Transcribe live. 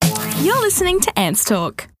You're listening to Ants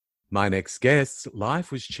Talk. My next guest's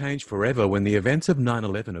life was changed forever when the events of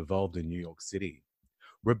 9/11 evolved in New York City.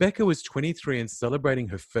 Rebecca was 23 and celebrating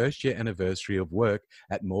her first year anniversary of work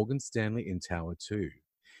at Morgan Stanley in Tower 2.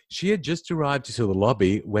 She had just arrived to the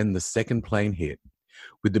lobby when the second plane hit.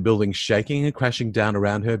 With the building shaking and crashing down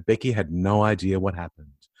around her, Becky had no idea what happened.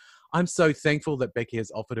 I'm so thankful that Becky has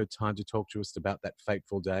offered her time to talk to us about that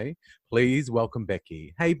fateful day. Please welcome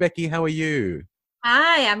Becky. Hey, Becky, how are you?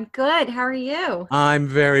 Hi, I'm good. How are you? I'm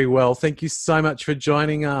very well. Thank you so much for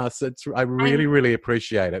joining us. I really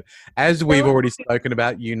appreciate it. As we've already spoken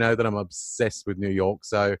about, you know that I'm obsessed with New York.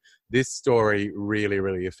 So this story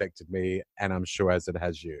really affected me, and I'm sure as it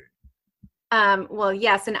has you. Well,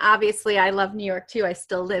 yes, and obviously I love New York too. I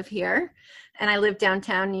still live here, and I live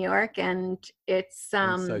downtown New York, and it's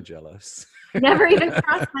I'm so jealous. never even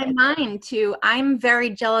crossed my mind to. I'm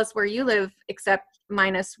very jealous where you live, except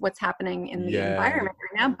minus what's happening in the environment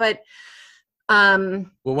right now. But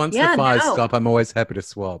well, once the fires stop, I'm always happy to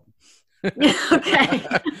swap. Okay.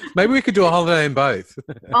 Maybe we could do a holiday in both.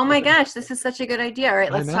 Oh my gosh, this is such a good idea. All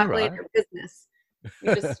right, let's talk later business.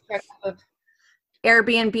 We just start off of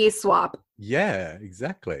Airbnb swap. Yeah,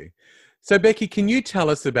 exactly. So, Becky, can you tell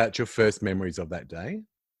us about your first memories of that day?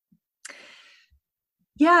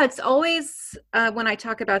 Yeah, it's always when I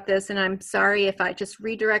talk about this, and I'm sorry if I just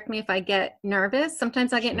redirect me if I get nervous.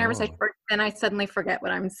 Sometimes I get nervous, and I suddenly forget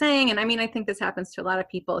what I'm saying. And I mean, I think this happens to a lot of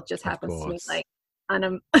people. It just happens to me like on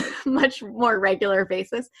a much more regular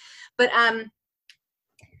basis. But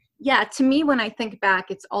yeah, to me, when I think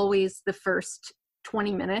back, it's always the first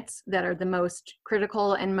 20 minutes that are the most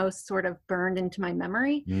critical and most sort of burned into my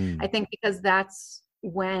memory. I think because that's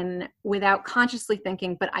when, without consciously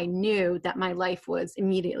thinking, but I knew that my life was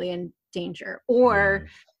immediately in danger, or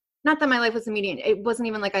not that my life was immediate. It wasn't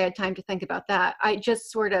even like I had time to think about that. I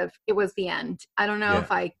just sort of, it was the end. I don't know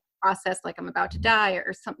if I processed like I'm about to die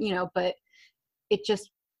or something, but it just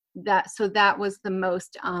so that was the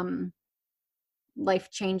most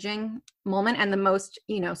life-changing moment, and the most,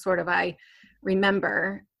 sort of I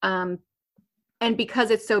remember. And because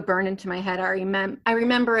it's so burned into my head, I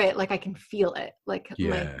remember it like I can feel it, like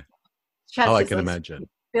my chest. I can imagine.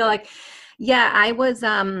 Feel like, I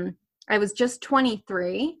was just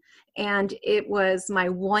 23, and it was my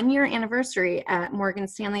 1-year anniversary at Morgan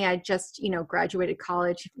Stanley. I just, graduated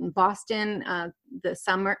college in Boston the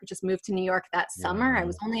summer, just moved to New York that summer. I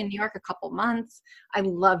was only in New York a couple months. I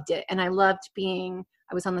loved it, and I loved I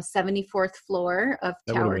was on the 74th floor of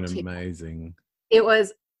Tower 2. That would have been amazing. It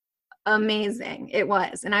was amazing. It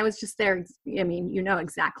was. And I was just there, I mean,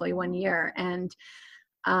 exactly 1 year. And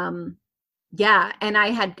and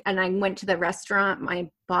I went to the restaurant. My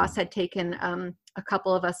boss had taken a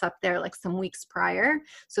couple of us up there like some weeks prior.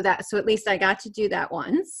 So at least I got to do that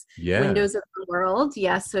once. Yeah. Windows of the World.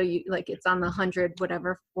 Yeah. So it's on the 100,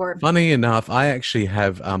 whatever floor. Funny enough, I actually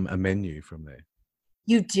have a menu from there.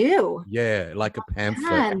 You do? Yeah. Like a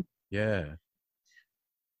pamphlet. Man. Yeah.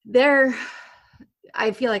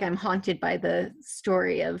 I feel like I'm haunted by the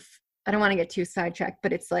story of, I don't want to get too sidetracked,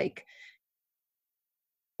 but it's like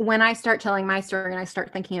when I start telling my story and I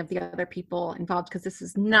start thinking of the other people involved, because this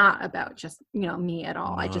is not about just, me at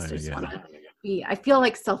all. I just want to I feel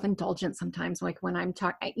like self-indulgent sometimes, like when I'm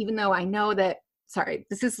talking, even though I know that, sorry,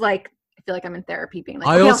 this is like, I feel like I'm in therapy being like,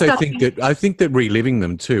 I also think that reliving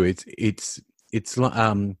them too, it's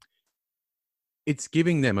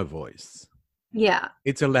giving them a voice. Yeah.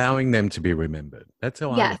 It's allowing them to be remembered. That's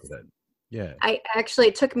how I look at it. Yeah.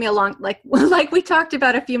 It took me a long, like we talked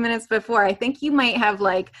about a few minutes before, I think you might have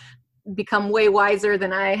like become way wiser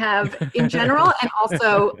than I have in general, and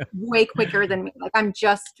also way quicker than me. Like I'm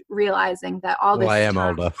just realizing that all this I am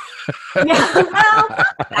older. Yeah, well, not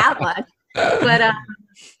that much. But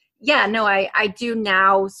I do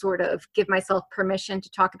now sort of give myself permission to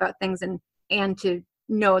talk about things and to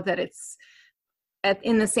know that it's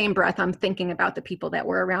in the same breath I'm thinking about the people that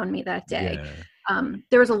were around me that day.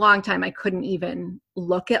 There was a long time I couldn't even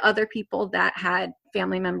look at other people that had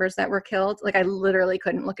family members that were killed. Like I literally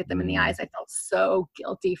couldn't look at them in the eyes. I felt so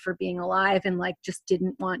guilty for being alive, and like just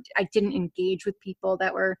I didn't engage with people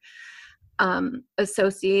that were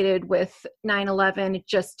associated with 9/11. It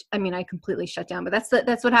just, I completely shut down, but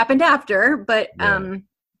that's what happened after. But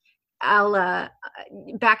I'll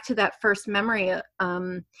back to that first memory.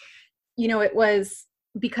 It was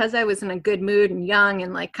because I was in a good mood and young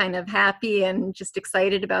and like kind of happy and just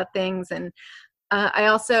excited about things. And I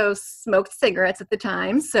also smoked cigarettes at the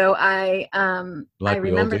time. So I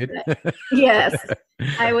remember that. Yes.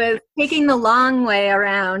 I was taking the long way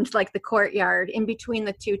around like the courtyard in between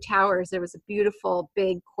the two towers. There was a beautiful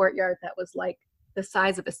big courtyard that was like the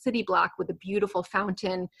size of a city block with a beautiful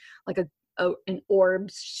fountain, like an orb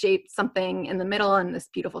shaped something in the middle, and this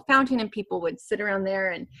beautiful fountain, and people would sit around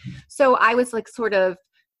there. And so I was like sort of,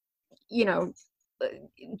 you know,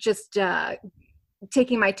 just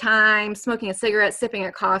taking my time, smoking a cigarette, sipping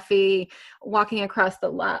a coffee, walking across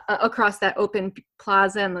across that open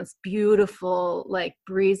plaza in this beautiful, like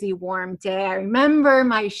breezy, warm day. I remember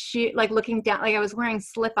my shoe, like looking down, like I was wearing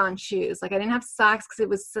slip-on shoes. Like I didn't have socks because it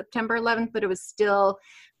was September 11th, but it was still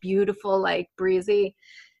beautiful, like breezy.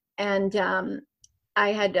 And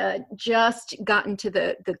I had just gotten to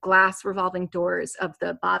the glass revolving doors of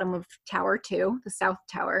the bottom of Tower 2, the South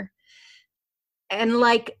Tower. And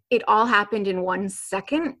like it all happened in 1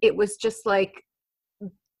 second. It was just like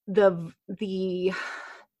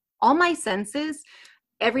all my senses,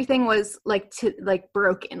 everything was like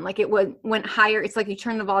broken. Like it went higher. It's like you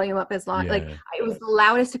turn the volume up as long, like it was the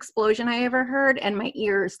loudest explosion I ever heard. And my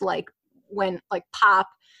ears like went like pop.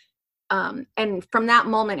 And from that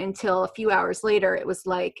moment until a few hours later, it was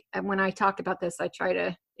like, and when I talk about this, I try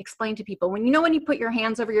to explain to people when you put your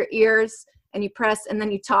hands over your ears and you press and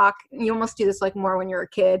then you talk, you almost do this like more when you're a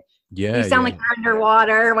kid. You sound like you're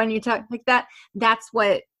underwater when you talk like that. That's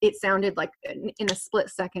what it sounded like in a split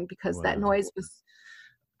second, because that noise was,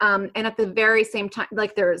 and at the very same time,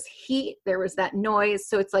 like there was heat, there was that noise.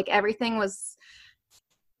 So it's like there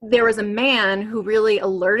was a man who really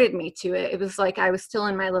alerted me to it. It was like I was still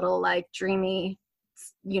in my little like dreamy,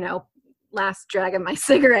 last drag of my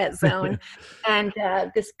cigarette zone. And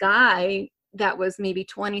this guy that was maybe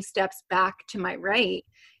 20 steps back to my right,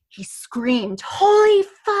 he screamed, "Holy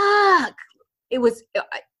fuck!" It was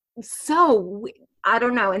so, I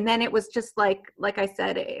don't know. And then it was just like I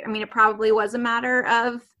said, I mean, it probably was a matter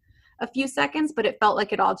of a few seconds, but it felt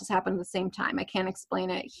like it all just happened at the same time. I can't explain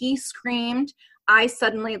it. He screamed. I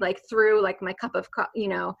suddenly like threw like my cup of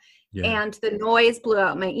coffee, and the noise blew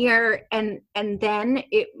out my ear. And then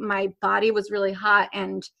my body was really hot.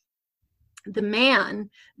 And the man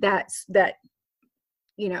that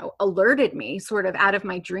alerted me sort of out of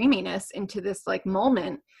my dreaminess into this like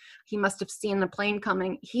moment, he must have seen the plane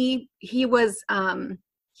coming. He was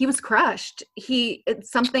crushed.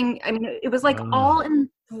 It was like all in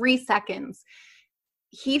 3 seconds.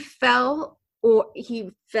 He fell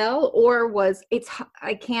or was,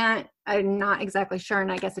 I'm not exactly sure.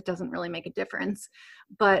 And I guess it doesn't really make a difference,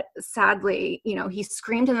 but sadly, he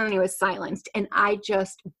screamed and then he was silenced, and I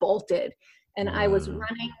just bolted, and I was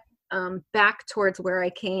running back towards where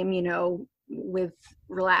I came,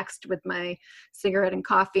 relaxed with my cigarette and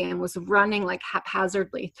coffee, and was running like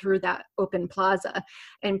haphazardly through that open plaza,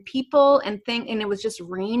 and people and it was just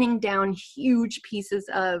raining down huge pieces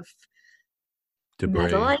of debris,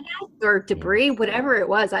 metal, I guess, or debris, whatever it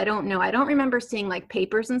was. I don't know. I don't remember seeing like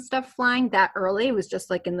papers and stuff flying that early. It was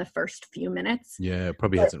just like in the first few minutes. Yeah, it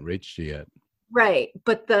probably hasn't reached you yet. Right.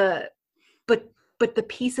 But the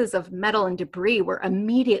pieces of metal and debris were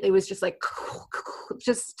immediately, it was just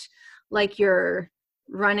like you're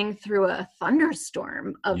running through a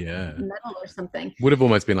thunderstorm of metal or something. Would have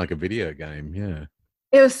almost been like a video game. Yeah.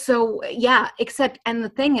 It was so, except, and the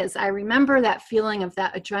thing is, I remember that feeling of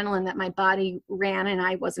that adrenaline that my body ran and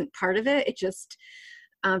I wasn't part of it. It just,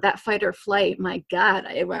 that fight or flight, my God,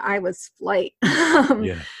 I was flight.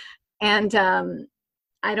 And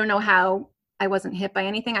I don't know how I wasn't hit by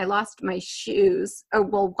anything. I lost my shoes.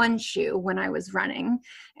 One shoe when I was running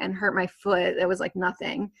and hurt my foot. It was like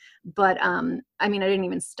nothing. But I didn't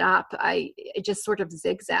even stop. It just sort of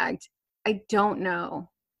zigzagged. I don't know.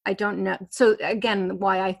 So again,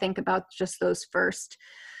 why I think about just those first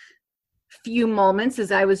few moments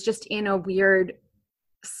is I was just in a weird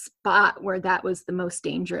spot where that was the most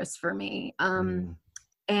dangerous for me.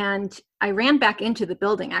 And I ran back into the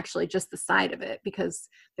building, actually just the side of it, because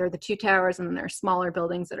there are the two towers and then there are smaller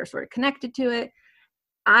buildings that are sort of connected to it.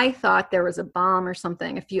 I thought there was a bomb or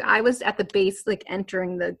something. I was at the base, like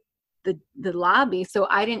entering the lobby, so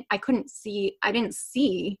I didn't see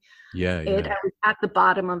it. I was at the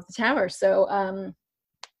bottom of the tower, so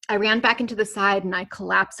I ran back into the side and I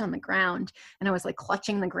collapsed on the ground, and I was like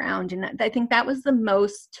clutching the ground, and I think that was the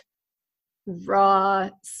most raw,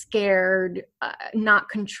 scared,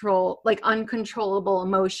 uncontrollable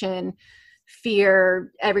emotion,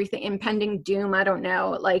 fear, everything, impending doom. I don't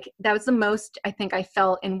know. Like that was the most I think I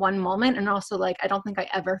felt in one moment. And also like, I don't think I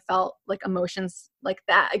ever felt like emotions like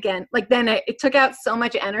that again. Like then it took out so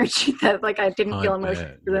much energy that like I didn't feel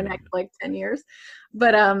emotions for the next like 10 years.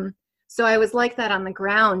 But so I was like that on the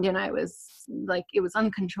ground, and I was like, it was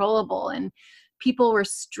uncontrollable, and people were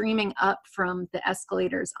streaming up from the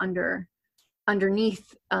escalators under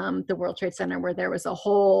underneath the World Trade Center, where there was a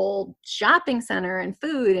whole shopping center and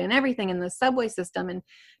food and everything in the subway system, and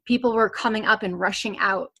people were coming up and rushing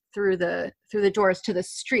out through the doors to the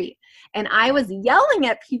street, and I was yelling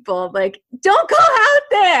at people like, "Don't go out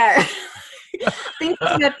there!"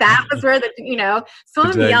 Thinking that was where so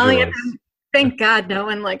I'm yelling at them. Thank God no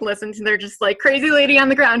one listens. They're just like, crazy lady on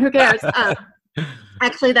the ground. Who cares?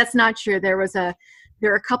 Actually, that's not true. There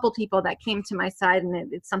were a couple people that came to my side,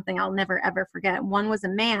 and it's something I'll never, ever forget. One was a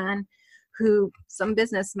man some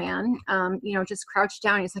businessman, just crouched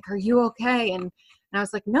down. He's like, "Are you okay?" And I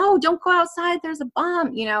was like, "No, don't go outside. There's a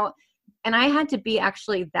bomb," And I had to be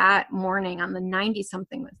actually that morning on the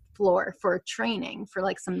 90-something floor for training, for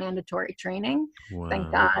some mandatory training. Wow.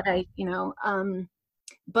 Thank God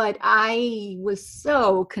but I was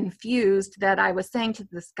so confused that I was saying to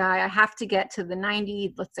this guy, I have to get to the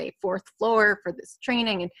 4th floor for this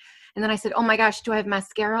training. And then I said, "Oh my gosh, do I have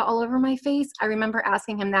mascara all over my face?" I remember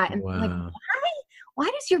asking him that. And wow. Why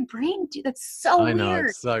does your brain do that? So I know,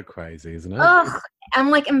 weird. It's so crazy, isn't it? Ugh,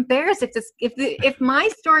 I'm embarrassed. If my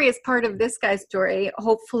story is part of this guy's story,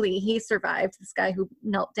 hopefully he survived, this guy who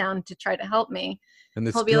knelt down to try to help me. And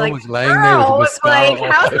this He'll girl be like, was laying there with a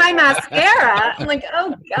mascara. "How's my mascara?" I'm like,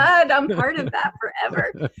 "Oh God, I'm part of that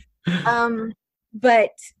forever."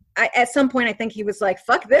 But at some point, I think he was like,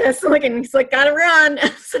 "Fuck this!" And he's like, "Gotta run."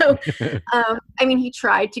 So, he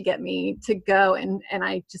tried to get me to go, and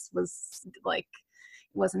I just was like,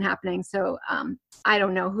 it wasn't happening. So, I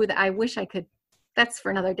don't know who I wish I could. That's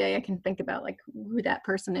for another day. I can think about who that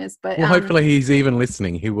person is. But hopefully he's even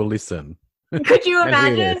listening. He will listen. Could you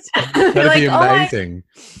imagine? That'd be amazing.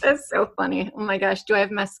 That's so funny. Oh my gosh, do I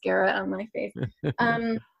have mascara on my face?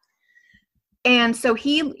 And so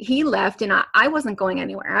he left, and I wasn't going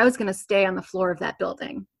anywhere. I was going to stay on the floor of that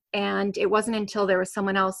building. And it wasn't until there was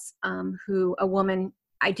someone else, a woman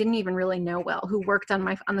I didn't even really know well, who worked on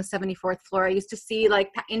the 74th floor. I used to see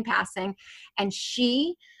in passing, and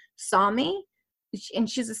she saw me, and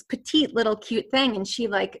she's this petite little cute thing, and she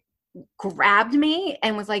grabbed me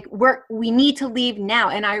and was like, "We need to leave now."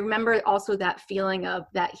 And I remember also that feeling of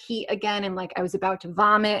that heat again, and I was about to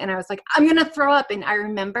vomit, and I was like, "I'm gonna throw up." And I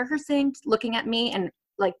remember her looking at me and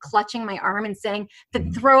clutching my arm and saying, "To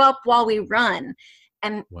throw up while we run."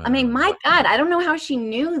 And wow. My God, I don't know how she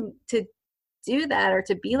knew to do that or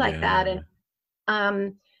to be like that.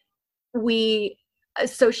 And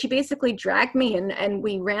so she basically dragged me, and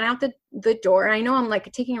we ran out the door. And I know I'm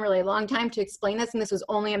taking a really long time to explain this, and this was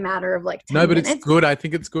only a matter of 10 minutes. It's good. I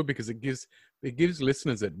think it's good because it gives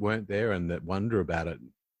listeners that weren't there and that wonder about it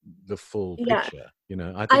the full picture.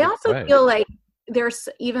 I also feel like there's,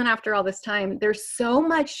 even after all this time, there's so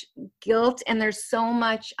much guilt, and there's so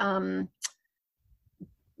much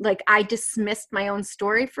I dismissed my own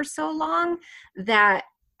story for so long that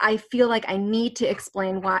I feel like I need to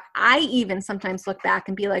explain why. I even sometimes look back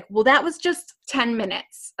and be like, well, that was just 10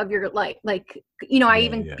 minutes of your life. I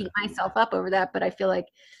even beat myself up over that, but I feel like,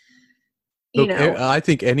 I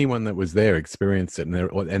think anyone that was there experienced it,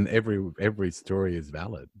 and every story is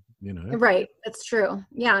valid, Right. That's true.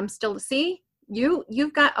 Yeah. I'm still,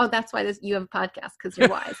 you've got, that's why you have a podcast, because you're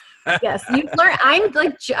wise. Yes. You've learned.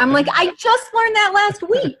 I'm like, I just learned that last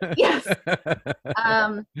week. Yes.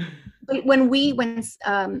 But when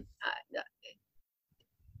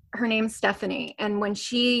her name's Stephanie, and when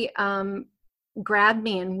she grabbed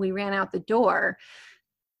me and we ran out the door,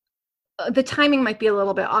 the timing might be a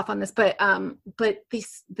little bit off on this, but the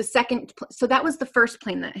second, so that was the first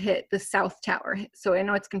plane that hit the South Tower. So I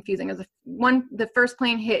know it's confusing. The first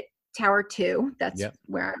plane hit Tower 2. That's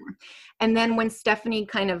where I am. And then when Stephanie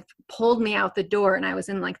kind of pulled me out the door, and I was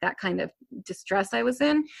in that kind of distress I was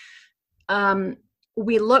in,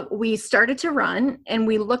 we started to run, and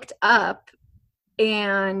we looked up,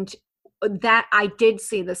 and that I did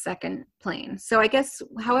see the second plane. So I guess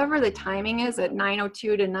however the timing is at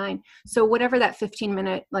 9:02 to 9. So whatever that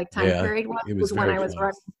 15-minute time period was when I was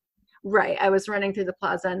running. Right. I was running through the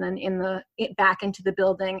plaza, and then back into the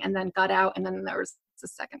building, and then got out, and then there was the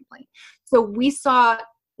second plane. So we saw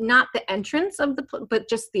not the entrance of but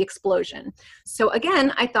just the explosion. So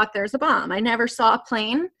again, I thought there's a bomb. I never saw a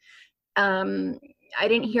plane. I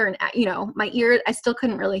didn't hear my ear, I still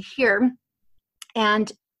couldn't really hear.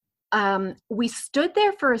 And we stood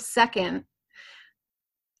there for a second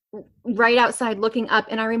right outside looking up.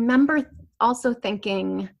 And I remember also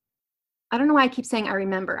thinking, I don't know why I keep saying I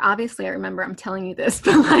remember. Obviously, I remember. I'm telling you this,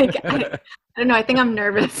 but I don't know. I think I'm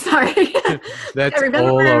nervous. Sorry. That's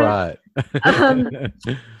all right.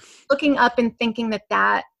 Looking up and thinking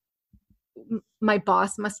that my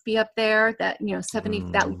boss must be up there. That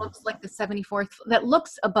 70. That looks like the 74th. That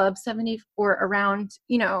looks above 70 or around.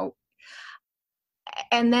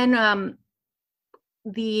 And then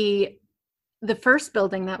the first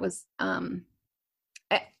building that was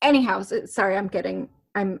anyhow, sorry, I'm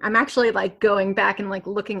actually like going back and like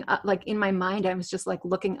looking up, like in my mind I was just like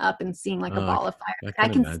looking up and seeing like a ball of fire. I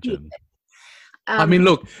can see imagine. it. I mean,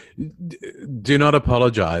 look, do not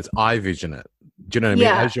apologize. I vision it. Do you know what I mean?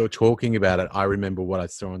 As you're talking about it, I remember what I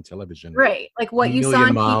saw on television. Right. Like what you saw on a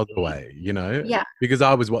million miles TV. away, you know? Yeah. Because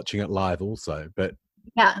I was watching it live also, but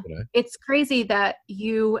yeah, you know. It's crazy that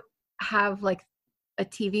you have like a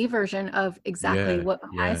TV version of exactly what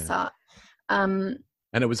I saw. And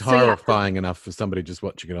it was horrifying enough for somebody just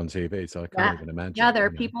watching it on TV, so I can't even imagine. Yeah, there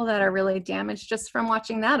are people that are really damaged just from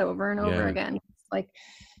watching that over and over again. Like,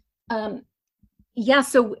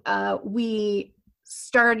 so we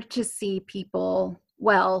started to see people.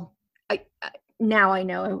 Well, now I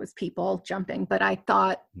know it was people jumping, but I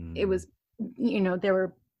thought it was, there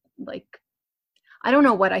were like, I don't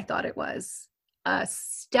know what I thought it was.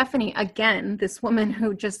 Stephanie, again, this woman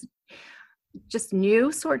who just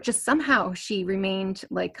knew, just somehow she remained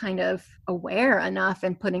like kind of aware enough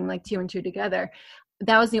and putting like two and two together.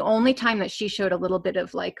 That was the only time that she showed a little bit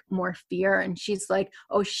of like more fear. And she's like,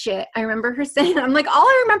 oh shit. I remember her saying, I'm like, all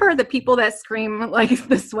I remember are the people that scream like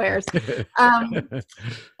the swears.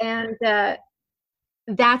 And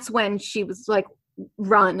that's when she was like,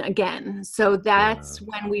 run again. So that's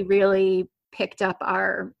when we really picked up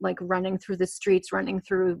our like running through the streets, running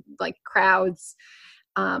through like crowds.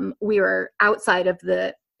 We were outside of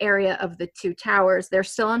the area of the two towers. They're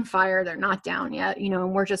still on fire. They're not down yet,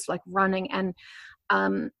 and we're just like running. And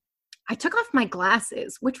I took off my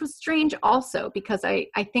glasses, which was strange also because I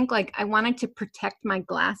think like I wanted to protect my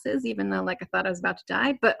glasses, even though like I thought I was about to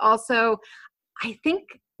die. But also I think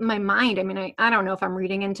my mind, I mean, I don't know if I'm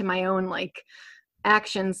reading into my own like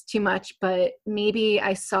actions too much, but maybe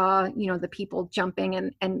I saw, the people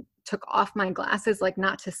jumping and took off my glasses, like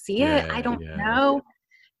not to see it. I don't know.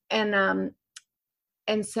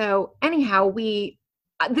 And so anyhow, we,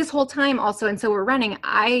 this whole time also, and so we're running,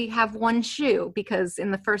 I have one shoe because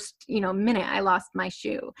in the first, minute I lost my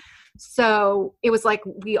shoe. So it was like,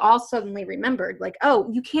 we all suddenly remembered like, oh,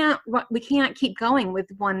 we can't keep going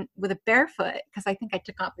with a barefoot. Cause I think I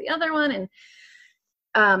took off the other one.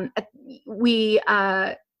 And we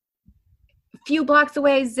few blocks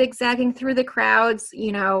away, zigzagging through the crowds,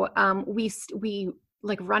 we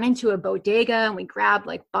like run into a bodega and we grab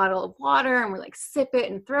like bottle of water and we're like sip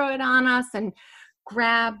it and throw it on us and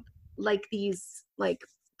grab like these like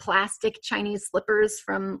plastic Chinese slippers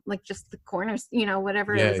from like just the corners,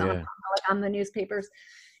 whatever it is on the newspapers.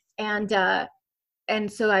 And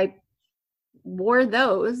so I wore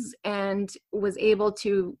those and was able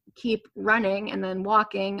to keep running and then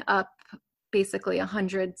walking up basically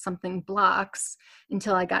 100 something blocks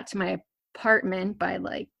until I got to my apartment by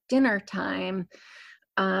like dinner time,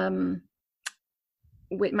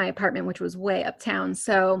 with my apartment, which was way uptown.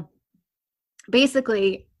 So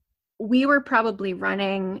basically we were probably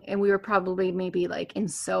running and we were probably maybe like in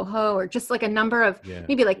Soho or just like a number of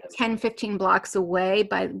maybe like 10, 15 blocks away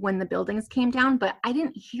by when the buildings came down, but I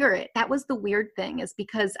didn't hear it. That was the weird thing, is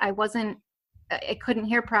because I couldn't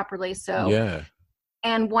hear properly. So,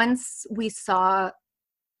 and once we saw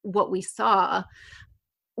what we saw,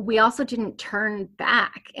 we also didn't turn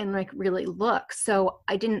back and like really look. So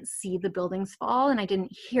I didn't see the buildings fall and I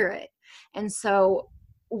didn't hear it. And so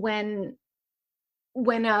when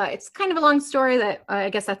it's kind of a long story that I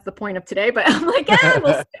guess that's the point of today, but I'm like,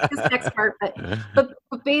 we'll skip this next part. But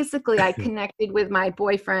basically I connected with my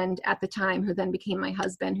boyfriend at the time, who then became my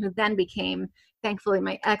husband, who then became, thankfully,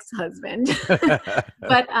 my ex-husband.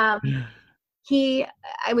 But I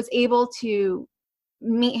was able to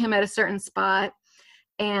meet him at a certain spot,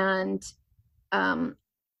 and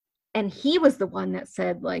he was the one that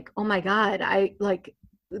said like, oh my God, I like,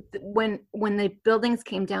 when the buildings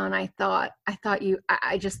came down, I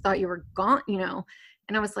just thought you were gone, and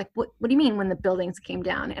I was like, what do you mean when the buildings came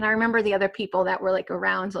down? And I remember the other people that were like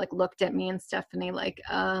around, like looked at me and Stephanie like,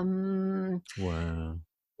 wow,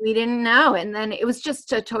 we didn't know. And then it was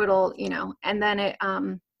just a total, and then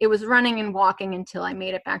it was running and walking until I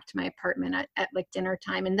made it back to my apartment at like dinner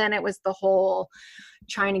time. And then it was the whole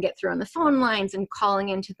trying to get through on the phone lines and calling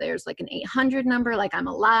into, there's like an 800 number, like I'm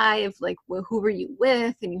alive, like, well, who were you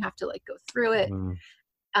with? And you have to like go through it.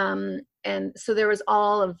 And so there was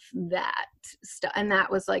all of that stuff. And that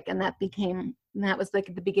was like, that was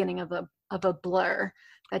like the beginning of a blur.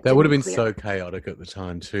 That would have been so chaotic at the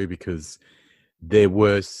time too, because there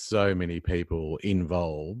were so many people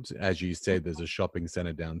involved. As you said, there's a shopping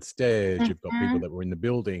center downstairs. You've got people that were in the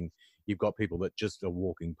building. You've got people that just are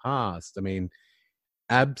walking past. I mean,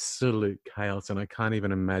 absolute chaos. And I can't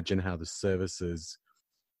even imagine how the services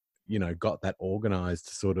got that organized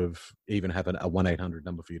to sort of even have a 1-800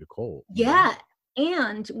 number for you to call. Yeah.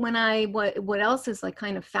 And what else is like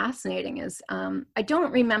kind of fascinating is I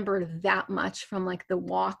don't remember that much from like the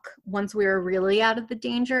walk once we were really out of the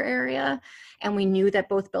danger area and we knew that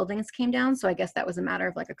both buildings came down. So I guess that was a matter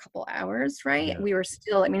of like a couple hours, right? Yeah. We were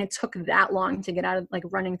still, I mean, it took that long to get out of like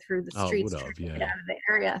running through the streets to get out of the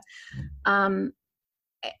area. And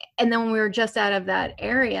then when we were just out of that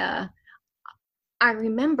area, I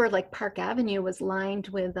remember like Park Avenue was lined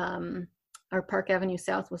with or Park Avenue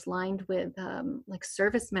South was lined with like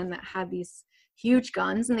servicemen that had these huge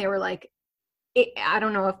guns, and they were like, I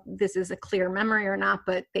don't know if this is a clear memory or not,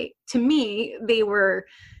 but to me, they were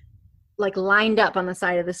like lined up on the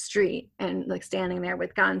side of the street and like standing there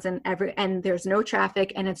with guns, and there's no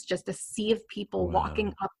traffic, and it's just a sea of people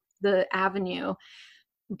walking up the avenue.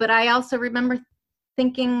 But I also remember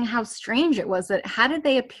thinking how strange it was that how did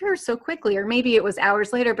they appear so quickly, or maybe it was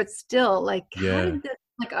hours later, but still like how did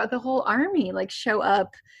the whole army like show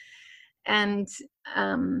up? And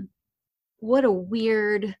what a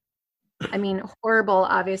weird, I mean, horrible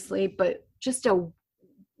obviously, but just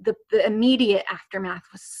the immediate aftermath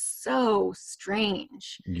was so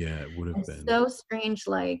strange. Yeah, it would have been so strange,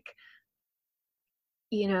 like,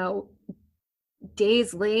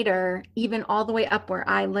 days later, even all the way up where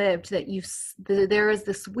I lived, that there was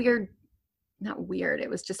this not weird, it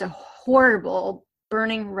was just a horrible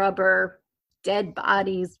burning rubber, dead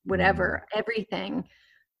bodies, whatever, everything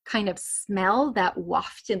kind of smell that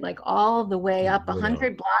wafted like all the way up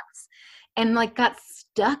 100 blocks and like got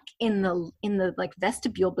stuck in the like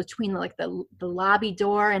vestibule between like the lobby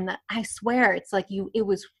door and I swear it's like it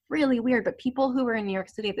was really weird, but people who were in New York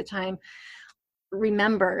City at the time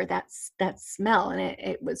remember that smell, and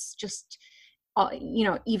it was just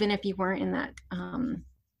even if you weren't in that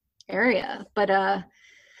area. But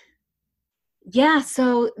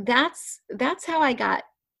so that's how I got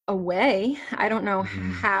away. I don't know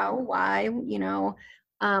why,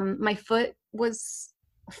 my foot was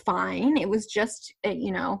fine. It was just,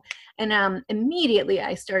 and immediately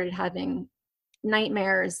I started having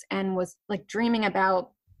nightmares and was like dreaming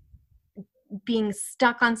about being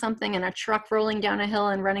stuck on something and a truck rolling down a hill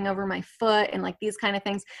and running over my foot and like these kind of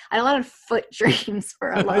things. I had a lot of foot dreams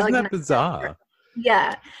for a lot. Isn't that bizarre?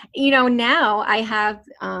 Yeah. Now I have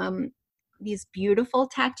these beautiful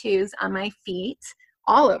tattoos on my feet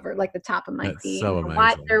all over, like the top of my feet. So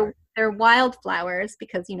amazing. They're wildflowers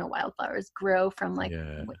because, wildflowers grow from like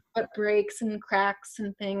what breaks and cracks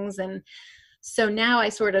and things. And so now I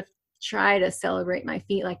sort of try to celebrate my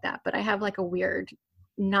feet like that, but I have like a weird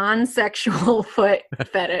non-sexual foot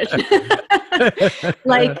fetish.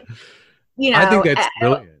 Like, I think that's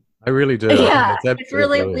brilliant. I really do. Yeah, it's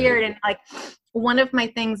really weird. And like one of my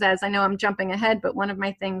things, as I know I'm jumping ahead, but one of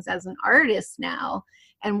my things as an artist now,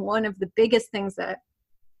 and one of the biggest things that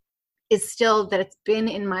is still that it's been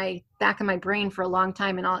in my back of my brain for a long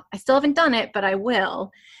time, and I still haven't done it, but I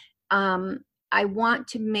will. I want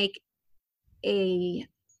to make a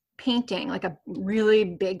painting, like a really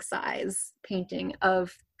big size painting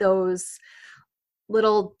of those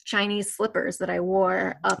little Chinese slippers that I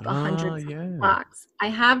wore up 100 blocks. I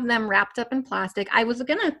have them wrapped up in plastic. I was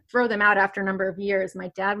going to throw them out after a number of years.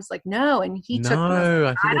 My dad was like, no. And he took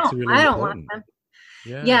them. I don't want them.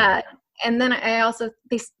 Yeah. And then I also,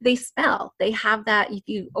 they smell. They have that, if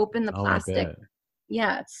you open the plastic.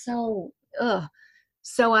 Yeah. It's so,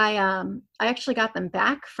 So I actually got them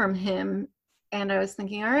back from him, and I was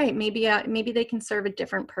thinking, all right, maybe they can serve a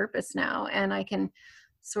different purpose now, and I can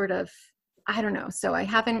sort of, I don't know. So I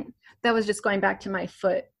haven't. That was just going back to my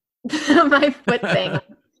foot, my foot thing.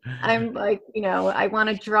 I'm like, I want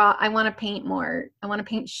to draw. I want to paint more. I want to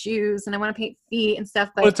paint shoes, and I want to paint feet and stuff.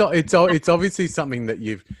 But it's obviously something that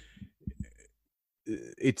you've.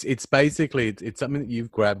 It's basically it's something that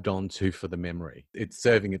you've grabbed onto for the memory. It's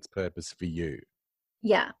serving its purpose for you.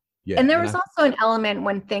 Yeah. And there was also an element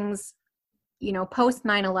when things, post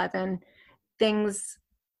 9/11, things,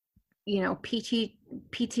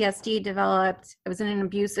 PTSD developed. I was in an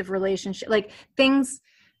abusive relationship, like things,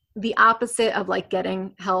 the opposite of like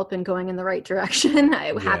getting help and going in the right direction.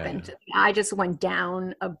 It happened. I just went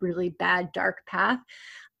down a really bad, dark path.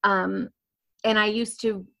 And I used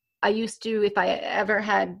to, if I ever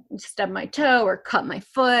had stubbed my toe or cut my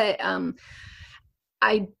foot,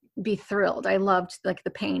 I'd be thrilled. I loved like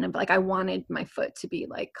the pain of like, I wanted my foot to be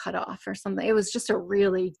like cut off or something. It was just a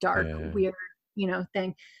really dark, weird,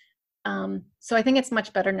 thing. So I think it's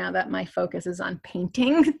much better now that my focus is on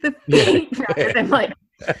painting the feet rather than like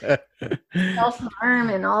self-harm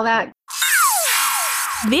and all that.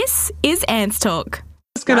 This is Ants Talk. I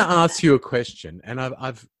was going to ask you a question, and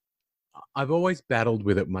I've always battled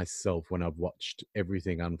with it myself when I've watched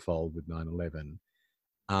everything unfold with 9/11.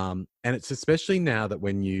 And it's especially now that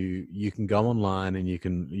when you can go online and you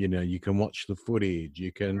can watch the footage,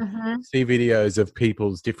 you can Mhm. see videos of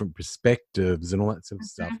people's different perspectives and all that sort of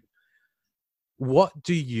stuff. Mhm. What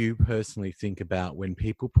do you personally think about when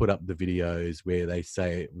people put up the videos where they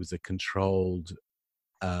say it was a controlled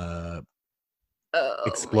uh, Oh my god.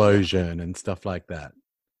 explosion and stuff like that?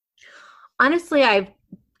 Honestly, I've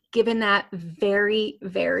given that very,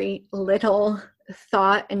 very little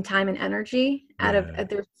thought and time and energy out of Yeah.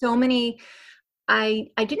 there's so many. I'm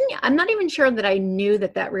not even sure that I knew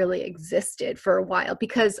that that really existed for a while,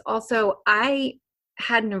 because also I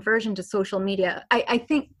had an aversion to social media. I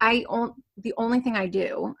think the only thing I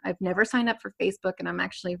do, I've never signed up for Facebook, and I'm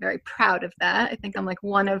actually very proud of that. I think I'm like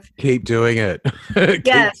one of, Keep doing it.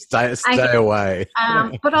 yes, I, Stay away.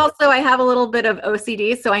 but also I have a little bit of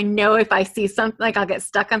OCD, so I know if I see something, like I'll get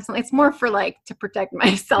stuck on something. It's more for like to protect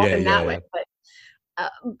myself Yeah, in that yeah. way. But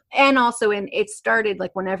and also it started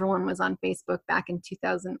like when everyone was on Facebook back in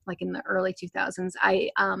 2000, like in the early 2000s.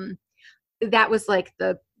 That was like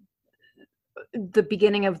the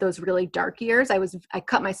beginning of those really dark years. I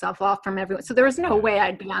cut myself off from everyone, so there was no Yeah. way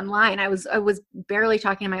I'd be online. I was barely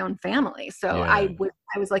talking to my own family, so Yeah.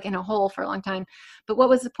 I was like in a hole for a long time. But what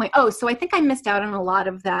was the point? Oh, so I think I missed out on a lot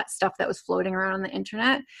of that stuff that was floating around on the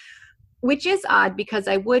internet, which is odd because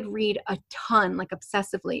I would read a ton, like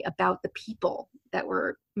obsessively, about the people that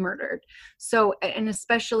were murdered. So, and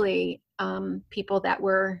especially people that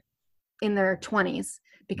were in their 20s,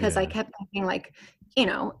 because I Yeah. kept thinking like, a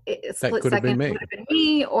That split could have been second it me. would have been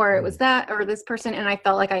me, or it was Mm. that, or this person. And I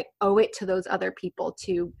felt like I owe it to those other people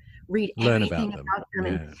to read Learn everything about them. about them.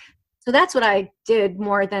 And Yeah. so that's what I did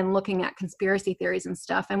more than looking at conspiracy theories and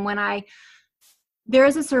stuff. And there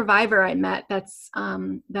is a survivor I met that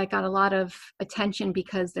got a lot of attention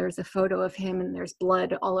because there's a photo of him and there's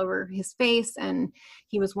blood all over his face, and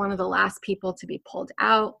he was one of the last people to be pulled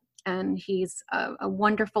out. And he's a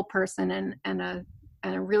wonderful person and a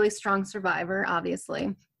really strong survivor,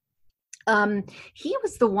 obviously. He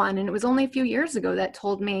was the one, and it was only a few years ago, that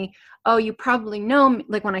told me, oh, you probably know me.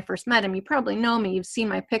 Like when I first met him, you probably know me, you've seen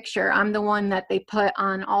my picture, I'm the one that they put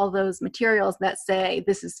on all those materials that say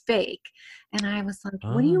this is fake. And I was like,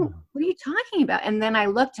 what Ah. are you talking about? And then I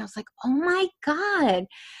looked and I was like, oh my god,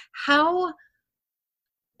 how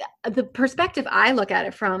the perspective I look at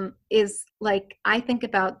it from is like, I think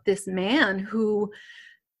about this man who,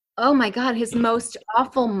 oh my god, his most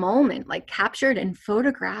awful moment, like captured and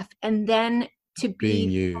photographed, and then to Being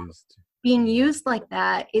be used. being used like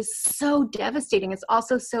that is so devastating. It's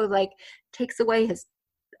also so like takes away his,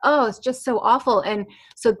 oh, it's just so awful. And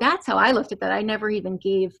so that's how I looked at that. I never even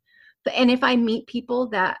gave, and if I meet people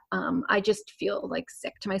that I just feel like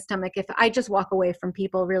sick to my stomach, if I just walk away from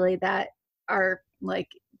people really that are like,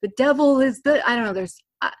 the devil is the, I don't know, there's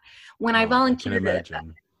when I Oh, I can volunteered it,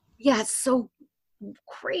 imagine. yeah, it's so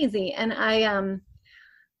crazy. And I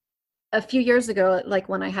a few years ago, like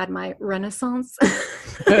when I had my renaissance,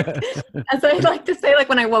 as I like to say, like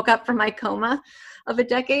when I woke up from my coma of a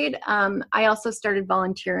decade, I also started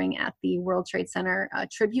volunteering at the World Trade Center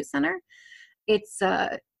Tribute Center. It's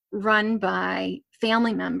run by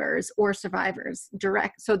family members or survivors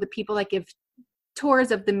direct. So the people that give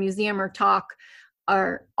tours of the museum or talk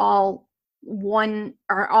are all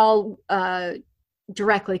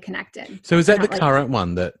directly connected. So is They're that the not like, current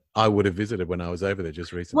one that I would have visited when I was over there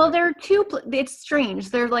just recently? well, there are two. It's strange.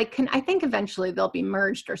 They're like, I think eventually they'll be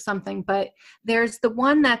merged or something. But there's the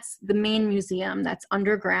one that's the main museum that's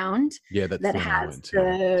underground. Yeah, that's that the one I has went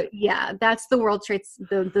to. that's the World Trade,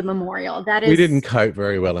 the memorial. That We is. didn't cope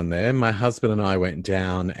very well in there. My husband and I went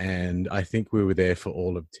down, and I think we were there for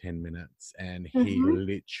all of 10 minutes. And he Mhm.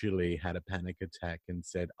 literally had a panic attack and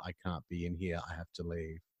said, I can't be in here. I have to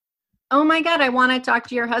leave. Oh my God, I want to talk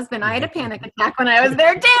to your husband. I had a panic attack when I was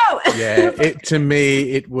there too. Yeah, to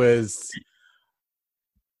me, it was,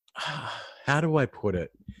 how do I put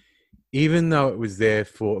it? Even though it was there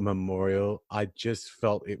for a memorial, I just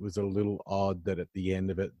felt it was a little odd that at the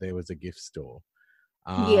end of it, there was a gift store.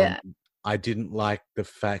 Yeah. I didn't like the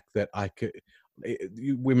fact that I could,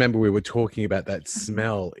 you remember we were talking about that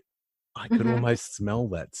smell. I could Mhm. almost smell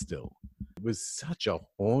that still. It was such a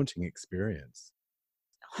haunting experience.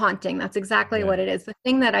 Haunting. That's exactly Yeah. what it is. The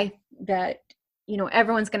thing that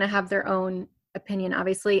everyone's going to have their own opinion,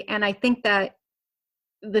 obviously. And I think that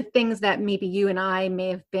the things that maybe you and I may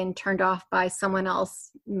have been turned off by, someone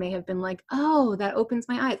else may have been like, oh, that opens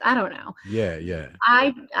my eyes. I don't know. Yeah, yeah.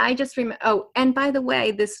 I just remember. Oh, and by the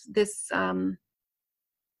way, the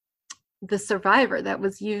survivor that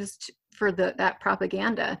was used for that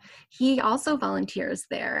propaganda. He also volunteers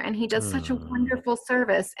there, and he does such a wonderful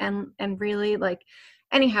service, and really, like,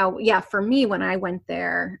 anyhow, yeah, for me, when I went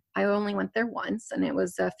there, I only went there once, and it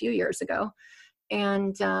was a few years ago.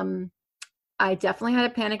 And I definitely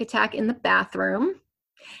had a panic attack in the bathroom.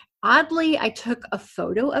 Oddly, I took a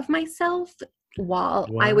photo of myself while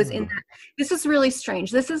I was in that. This is really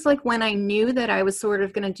strange. This is like when I knew that I was sort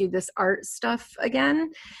of going to do this art stuff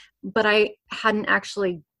again, but I hadn't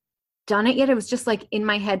actually done it yet. It was just like in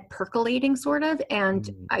my head percolating sort of. And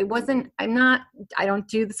I don't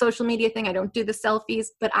do the social media thing. I don't do the selfies,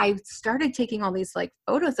 but I started taking all these like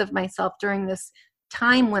photos of myself during this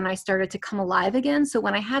time when I started to come alive again. So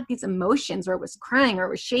when I had these emotions, or was crying or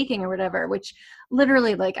was shaking or whatever, which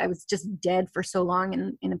literally, like, I was just dead for so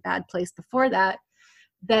long in a bad place before that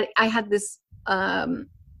I had this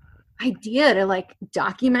idea to like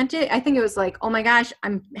document it. I think it was like, oh my gosh,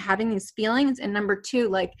 I'm having these feelings. And number two,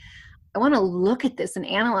 like, I want to look at this and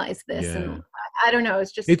analyze this. Yeah. And I don't know.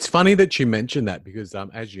 It's funny that you mentioned that, because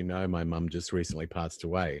as you know, my mum just recently passed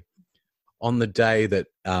away. On the day that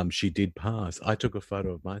she did pass, I took a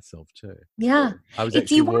photo of myself too. Yeah. I was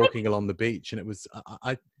actually walking along the beach, and it was,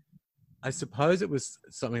 I suppose it was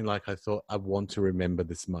something like, I thought, I want to remember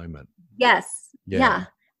this moment. Yes. Yeah.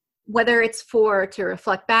 Whether it's to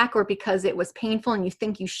reflect back, or because it was painful and you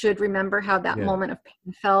think you should remember how that moment of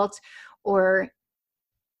pain felt, or,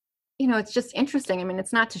 you know, it's just interesting. I mean,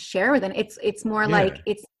 it's not to share with it. It's more like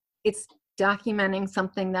it's documenting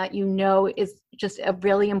something that, you know, is just a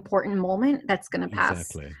really important moment that's going to pass.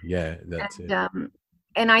 Exactly. Yeah, that's it.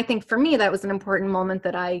 And I think for me, that was an important moment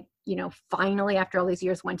that I, you know, finally, after all these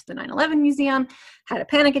years, went to the 9/11 museum, had a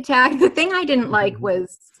panic attack. The thing I didn't like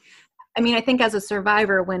was, I mean, I think as a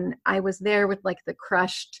survivor, when I was there with like the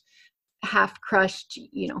half crushed,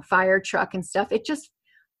 you know, fire truck and stuff, it just,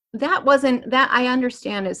 that I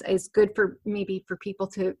understand is good for maybe for people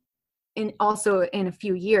to, and also in a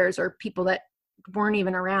few years, or people that weren't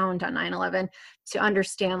even around on 9/11, to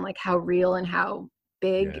understand like how real and how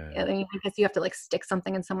big. I mean, I guess you have to like stick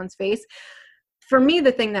something in someone's face. For me,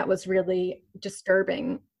 the thing that was really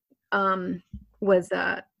disturbing was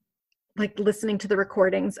like listening to the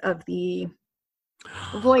recordings of the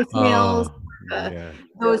voicemails,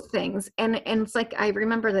 those things. And it's like, I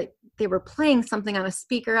remember that they were playing something on a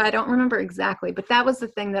speaker. I don't remember exactly, but that was the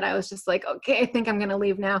thing that I was just like, okay, I think I'm going to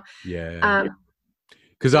leave now. Yeah.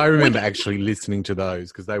 Because I remember actually listening to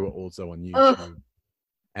those, because they were also on YouTube.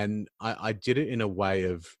 And I did it in a way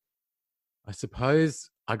of, I suppose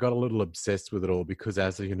I got a little obsessed with it all, because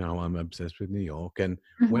as you know, I'm obsessed with New York. And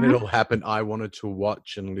when it all happened, I wanted to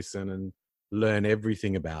watch and listen and learn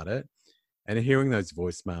everything about it. And hearing those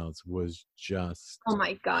voicemails was just, oh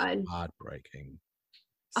my God, heartbreaking.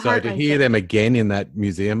 So to hear them again in that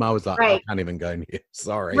museum, I was like, I can't even go in here.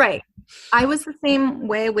 Sorry. Right. I was the same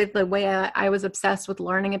way with the way I was obsessed with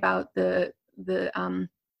learning about the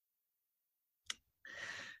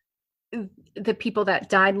people that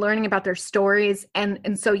died, learning about their stories.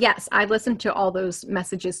 And so, yes, I listened to all those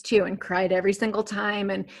messages too, and cried every single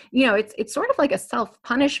time. And, you know, it's sort of like a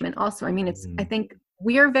self-punishment also. I mean, I think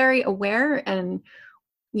we are very aware, and,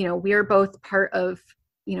 you know, we are both part of,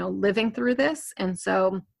 you know, living through this. And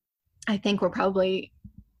so I think we're probably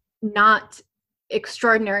not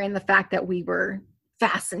extraordinary in the fact that we were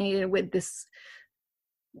fascinated with this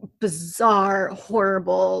bizarre,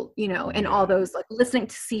 horrible, you know, and all those, like, listening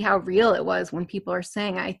to see how real it was when people are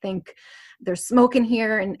saying, I think there's smoke in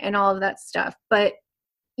here, and all of that stuff. But,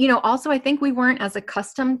 you know, also I think we weren't as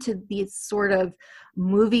accustomed to these sort of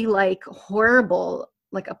movie-like, horrible,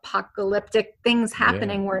 like apocalyptic things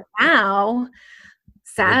happening, where now,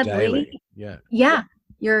 sadly,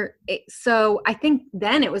 so I think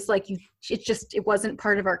then it was like, it wasn't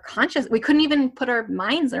part of our conscious. We couldn't even put our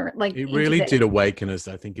minds, or like, it really did awaken us,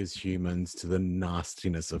 I think, as humans, to the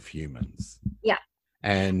nastiness of humans. Yeah.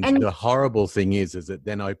 And the horrible thing is it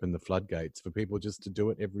then opened the floodgates for people just to do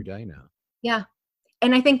it every day now. Yeah.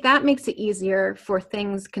 And I think that makes it easier for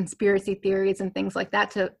things, conspiracy theories and things like that,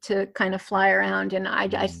 to kind of fly around. And I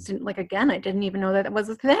just didn't, like, again, I didn't even know that it was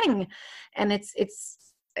a thing. And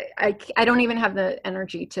I don't even have the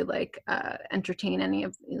energy to like entertain any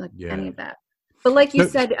of that. But like you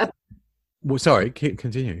said, well, sorry,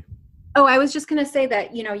 continue. Oh, I was just going to say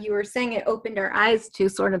that, you know, you were saying it opened our eyes to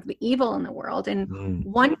sort of the evil in the world. And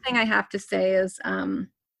one thing I have to say is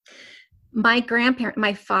my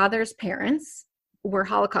father's parents were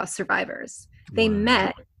Holocaust survivors. They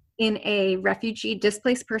met in a refugee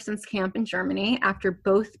displaced persons camp in Germany after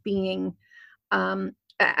both being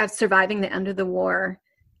surviving the end of the war.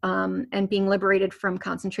 and being liberated from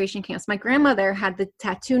concentration camps. My grandmother had the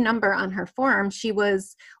tattoo number on her forearm. She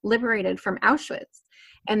was liberated from Auschwitz.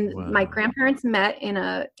 And my grandparents met in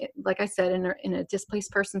a, like I said, in a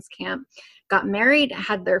displaced persons camp, got married,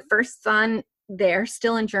 had their first son there,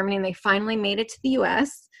 still in Germany, and they finally made it to the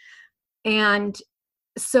US. And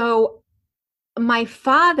so my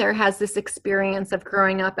father has this experience of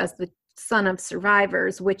growing up as the son of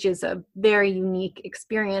survivors, which is a very unique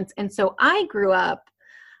experience. And so I grew up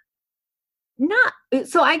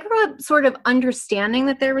sort of understanding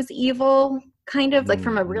that there was evil, kind of like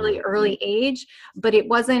from a really early age, but it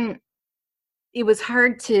was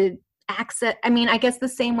hard to access. I mean, I guess the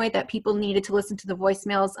same way that people needed to listen to the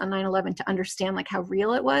voicemails on 9/11 to understand like how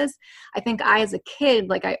real it was. I think I, as a kid,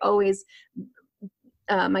 like I always,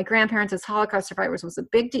 my grandparents as Holocaust survivors was a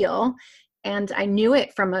big deal. And I knew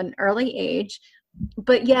it from an early age,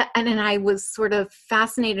 but yet, and I was sort of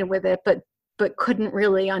fascinated with it, but couldn't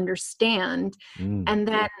really understand. And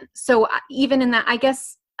then, so even in that, I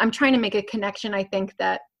guess I'm trying to make a connection. I think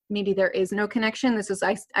that maybe there is no connection.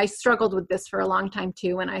 I struggled with this for a long time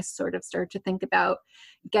too, when I sort of started to think about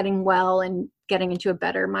getting well and getting into a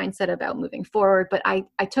better mindset about moving forward. But I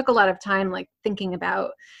took a lot of time like thinking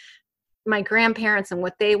about my grandparents and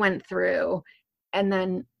what they went through, and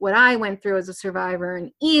then what I went through as a survivor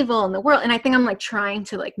and evil in the world. And I think I'm like trying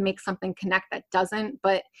to like make something connect that doesn't,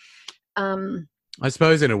 but I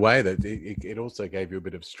suppose in a way that it also gave you a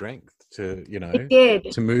bit of strength to, it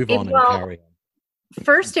did. to move on and carry on.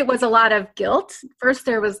 First, it was a lot of guilt. First,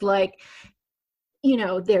 there was like,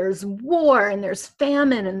 there's war and there's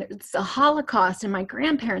famine and there's the Holocaust and my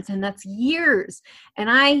grandparents, and that's years. And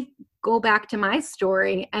I go back to my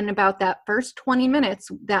story, and about that first 20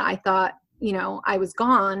 minutes that I thought, I was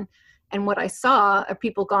gone, and what I saw are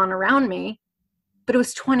people gone around me, but it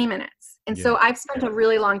was 20 minutes. And so I've spent a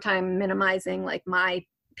really long time minimizing like my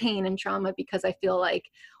pain and trauma, because I feel like,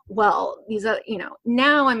 well, these are,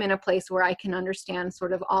 now I'm in a place where I can understand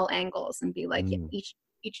sort of all angles and be like,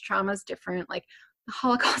 each trauma is different. Like the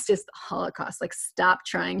Holocaust is the Holocaust. Like stop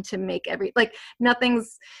trying to make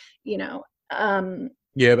nothing's,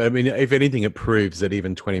 Yeah, but I mean, if anything, it proves that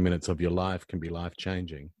even 20 minutes of your life can be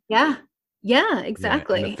life-changing. Yeah,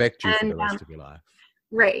 exactly. And affect you for the rest of your life.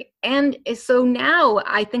 Right. And so now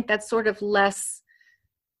I think that's sort of less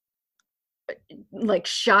like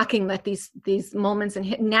shocking that these moments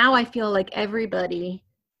now I feel like everybody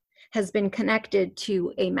has been connected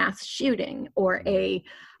to a mass shooting or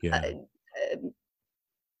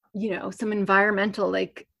some environmental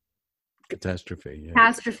like catastrophe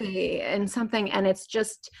and something. And it's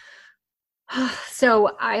just,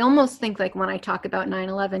 so I almost think like when I talk about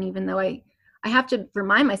 9/11, even though I have to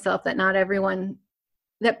remind myself that not everyone,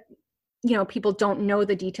 that people don't know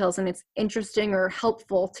the details, and it's interesting or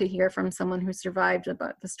helpful to hear from someone who survived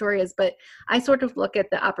about the stories. But I sort of look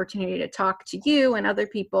at the opportunity to talk to you and other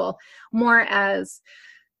people more as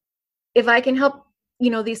if I can help,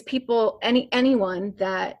 these people, anyone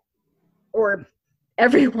that, or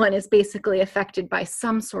everyone is basically affected by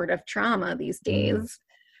some sort of trauma these days,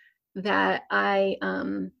 that I,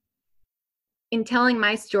 in telling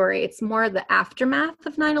my story, it's more the aftermath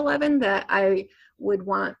of 9/11 that I would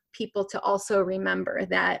want people to also remember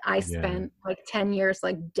that I spent like 10 years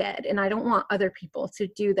like dead. And I don't want other people to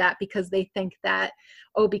do that because they think that,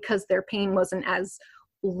 because their pain wasn't as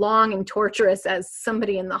long and torturous as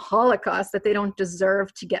somebody in the Holocaust, that they don't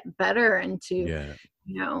deserve to get better and to,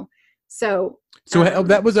 So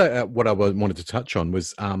that was what I wanted to touch on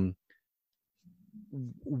was,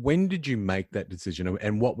 when did you make that decision,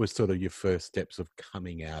 and what was sort of your first steps of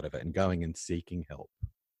coming out of it and going and seeking help?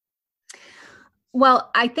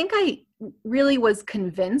 Well, I think I really was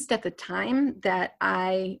convinced at the time that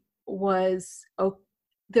I was,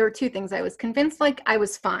 there were two things. I was convinced like I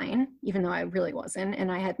was fine, even though I really wasn't.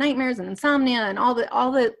 And I had nightmares and insomnia and all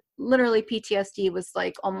the literally PTSD was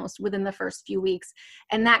like almost within the first few weeks.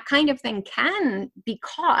 And that kind of thing can be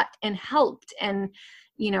caught and helped and,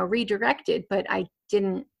 redirected, but I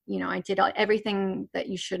didn't, I did everything that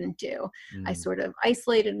you shouldn't do. I sort of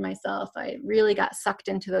isolated myself. I really got sucked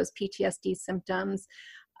into those PTSD symptoms.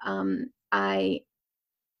 I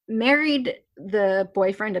married the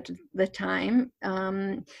boyfriend at the time,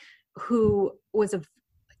 who was a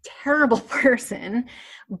terrible person,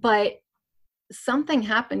 but something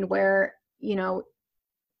happened where,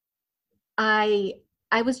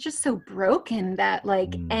 I was just so broken that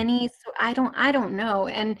like I don't know.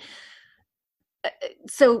 And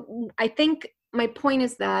so I think my point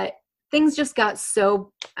is that things just got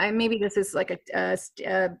so, maybe this is like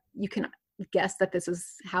you can guess that this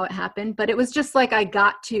is how it happened, but it was just like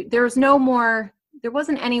there was no more there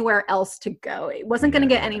wasn't anywhere else to go. It wasn't going to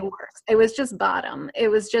get any worse. It was just bottom. It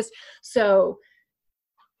was just, so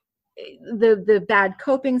the bad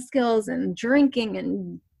coping skills and drinking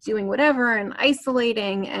and doing whatever and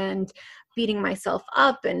isolating and beating myself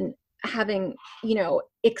up and having,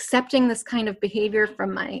 accepting this kind of behavior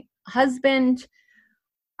from my husband,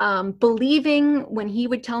 believing when he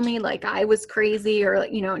would tell me like I was crazy or,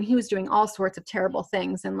 and he was doing all sorts of terrible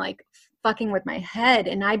things and like fucking with my head.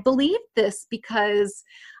 And I believed this because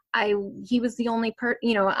he was the only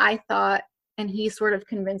I thought, and he sort of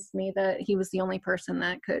convinced me that he was the only person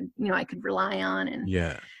that could, I could rely on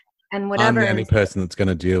and whatever. I'm the only person that's going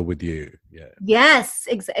to deal with you. Yeah. Yes.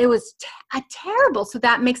 It was terrible. So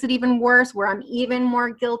that makes it even worse, where I'm even more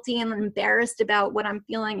guilty and embarrassed about what I'm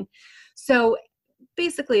feeling. So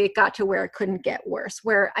basically it got to where it couldn't get worse,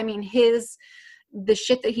 where, I mean, the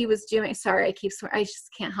shit that he was doing, sorry, I just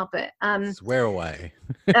can't help it. Swear away.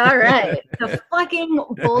 All right. The fucking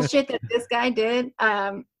bullshit that this guy did,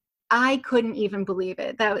 I couldn't even believe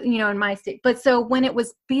it, that, in my state. But so when it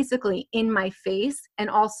was basically in my face and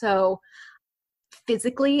also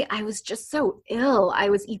physically, I was just so ill. I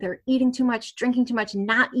was either eating too much, drinking too much,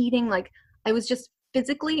 not eating. Like I was just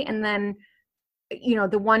physically. And then,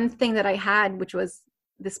 the one thing that I had, which was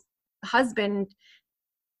this husband,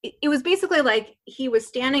 it was basically like he was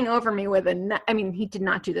standing over me with he did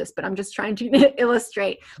not do this, but I'm just trying to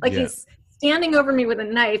illustrate. Like he's standing over me with a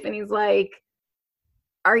knife and he's like,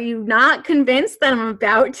 are you not convinced that I'm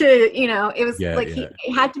about to, it was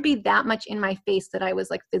it had to be that much in my face that I was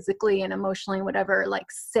like physically and emotionally and whatever, like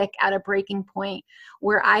sick at a breaking point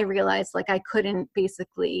where I realized like I couldn't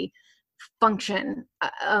basically function.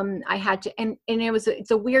 I had to, and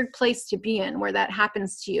it's a weird place to be in where that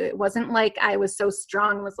happens to you. It wasn't like I was so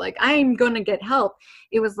strong, was like, I'm going to get help.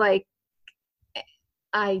 It was like,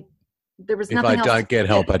 there was nothing else. If I don't get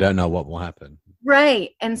help, I don't know what will happen. Right.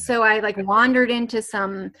 And so I like wandered into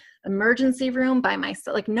some emergency room by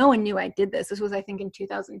myself. Like no one knew I did this. This was, I think, in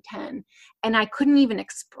 2010. And I couldn't even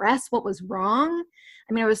express what was wrong.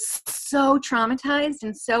 I mean, I was so traumatized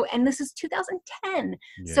and this is 2010.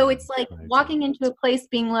 So it's like walking into a place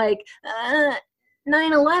being like,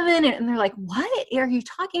 9/11. And they're like, what are you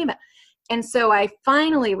talking about? And so I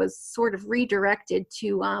finally was sort of redirected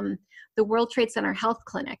to, the World Trade Center Health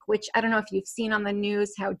Clinic, which I don't know if you've seen on the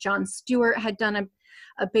news how Jon Stewart had done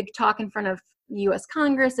a big talk in front of U.S.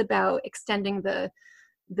 Congress about extending the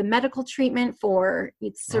medical treatment for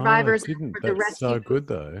survivors. That's so good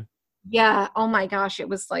though. Yeah. Oh my gosh. It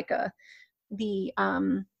was like the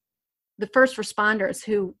first responders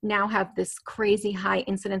who now have this crazy high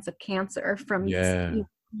incidence of cancer from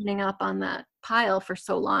cleaning up on that pile for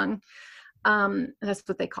so long. That's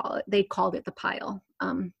what they call it. They called it the pile.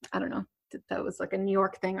 I don't know if that was like a New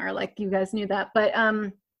York thing or like you guys knew that, but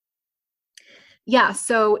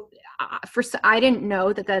so first I didn't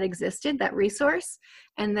know that existed, that resource.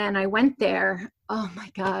 And then I went there, oh my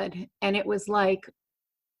God. And it was like,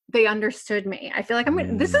 they understood me. I feel like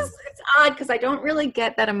it's odd because I don't really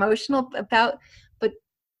get that emotional about, but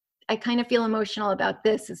I kind of feel emotional about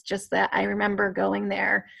this. It's just that I remember going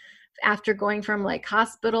there after going from like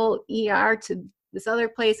hospital ER to this other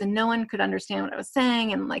place and no one could understand what I was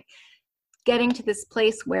saying, and like getting to this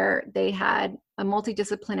place where they had a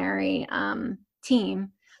multidisciplinary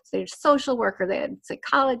team. So they had a social worker, they had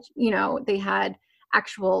psychology, they had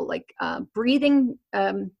actual like breathing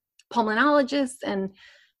pulmonologists, and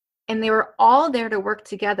they were all there to work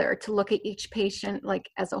together to look at each patient like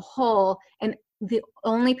as a whole. And the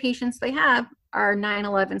only patients they have are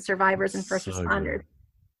 9/11 survivors and first responders. Good.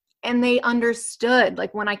 And they understood,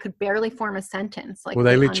 like when I could barely form a sentence. Like, well,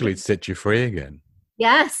 they literally set you free again.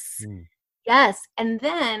 Yes. Yes. And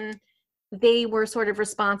then they were sort of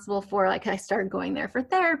responsible for, like, I started going there for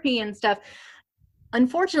therapy and stuff.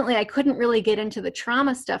 Unfortunately, I couldn't really get into the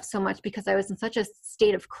trauma stuff so much because I was in such a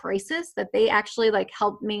state of crisis that they actually like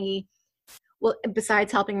helped me. Well,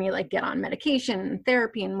 besides helping me like get on medication and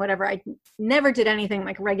therapy and whatever, I never did anything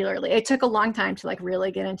like regularly. It took a long time to like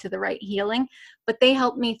really get into the right healing, but they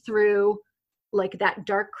helped me through like that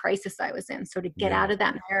dark crisis I was in. So to get out of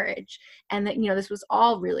that marriage, and that, this was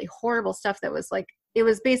all really horrible stuff that was like, it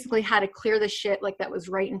was basically how to clear the shit like that was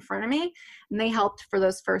right in front of me. And they helped for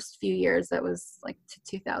those first few years. That was like to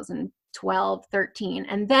 2012, 13.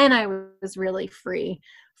 And then I was really free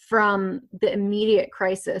from the immediate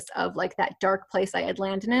crisis of like that dark place I had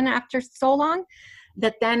landed in after so long,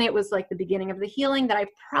 that then it was like the beginning of the healing that I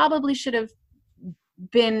probably should have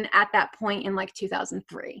been at that point in like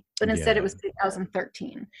 2003, but instead it was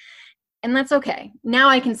 2013. And that's okay. Now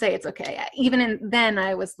I can say it's okay. Even then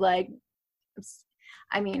I was like,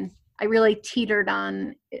 I really teetered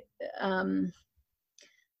on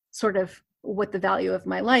sort of what the value of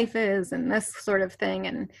my life is and this sort of thing.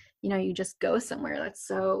 And, you just go somewhere that's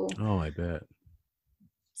so, Oh, I bet.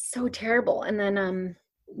 so terrible. And then,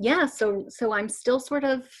 so I'm still sort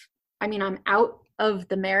of, I'm out of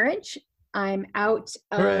the marriage. I'm out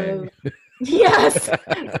of, yes,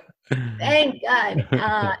 thank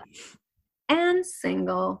God. And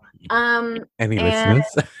single. Any listeners?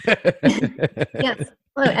 Yes.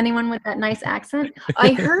 Hello, anyone with that nice accent?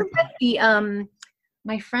 I heard that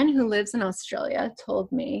my friend who lives in Australia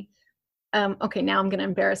told me, okay, now I'm going to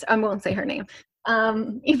embarrass, I won't say her name,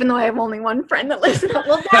 even though I have only one friend that lives in,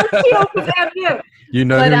 well, that's you, because I have you. You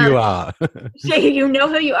know who you are. You know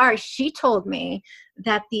who you are. She told me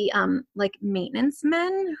that the, like, maintenance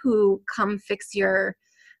men who come fix your,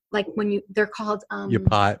 like, they're called your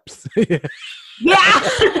pipes. Yeah.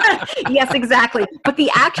 Yes, exactly. But the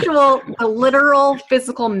literal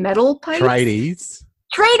physical metal pipes. Tradies.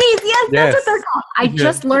 Yes, that's what they're called. I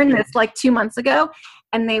just learned this like 2 months ago,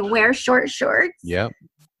 and they wear short shorts. Yep.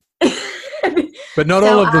 But not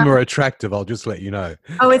all of them are attractive, I'll just let you know.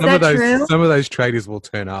 Oh, is that true? Some of those tradies will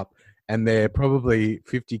turn up and they're probably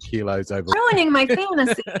 50 kilos over. Ruining my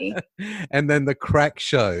fantasy. And then the crack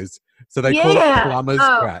shows. So they call it plumber's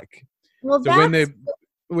crack. Well, so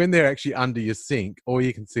when they're actually under your sink, all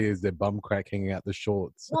you can see is their bum crack hanging out the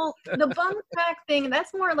shorts. Well, the bum crack thing,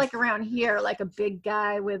 that's more like around here, like a big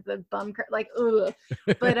guy with a bum crack, like, ugh.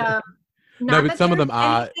 But no, but some of them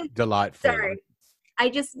are delightful. Sorry. I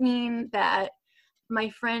just mean that my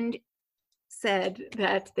friend said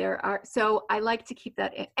that there are, so I like to keep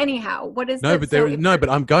that in. Anyhow, what is no, that? But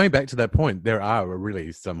I'm going back to that point. There are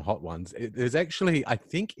really some hot ones. There's actually, I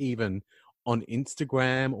think, even on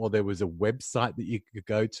Instagram, or there was a website that you could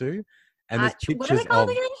go to, and there's pictures of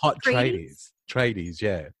hot tradies,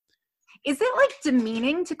 yeah. Is it like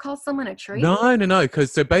demeaning to call someone a tradie? No,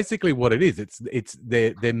 because so basically what it is, it's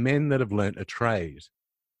they're men that have learnt a trade.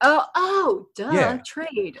 Oh, duh, yeah.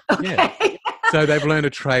 Trade. Okay. Yeah. So they've learned a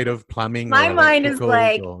trade of plumbing. My mind is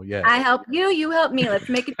like, I help you, you help me. Let's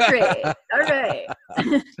make a trade. All right.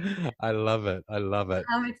 I love it.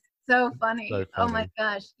 It's so funny. Oh my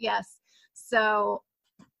gosh. Yes. So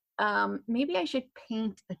maybe I should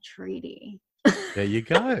paint a tradie. There you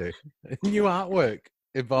go. New artwork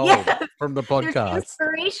evolved from the podcast. There's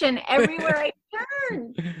inspiration everywhere I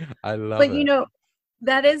turn. I love it. But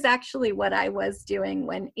that is actually what I was doing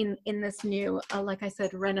when in this new, like I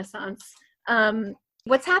said, renaissance.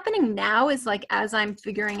 What's happening now is, like, as I'm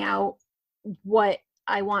figuring out what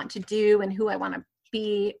I want to do and who I want to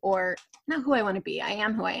be, or not who I want to be, I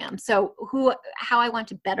am who I am. So how I want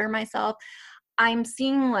to better myself, I'm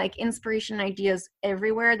seeing like inspiration ideas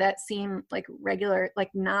everywhere that seem like regular, like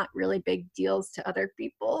not really big deals to other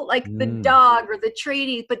people, like the dog or the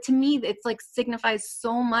tradie. But to me, it's like signifies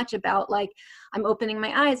so much about, like, I'm opening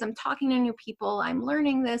my eyes, I'm talking to new people, I'm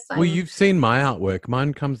learning this. Well, you've seen my artwork.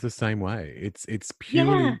 Mine comes the same way. It's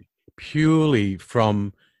purely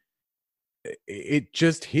from, it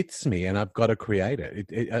just hits me and I've got to create it.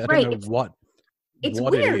 I don't know what it's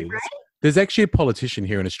what weird, it is. Right? There's actually a politician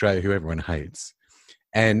here in Australia who everyone hates,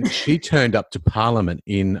 and she turned up to Parliament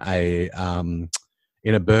in a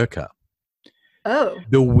burqa. Oh,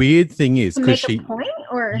 the weird thing is, because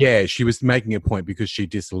she was making a point because she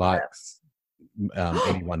dislikes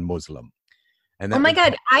anyone Muslim. And oh my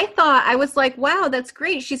God, I was like, wow, that's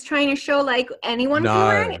great. She's trying to show like anyone can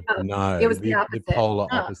wear it. No, it was the opposite. The polar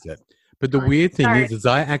opposite. But the weird thing is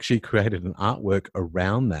I actually created an artwork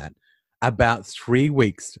around that about 3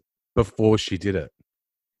 weeks before she did it.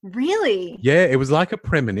 Really? Yeah, it was like a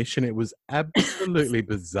premonition. It was absolutely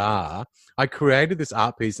bizarre. I created this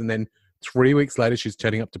art piece, and then 3 weeks later, she's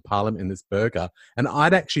turning up to Parliament in this burqa, and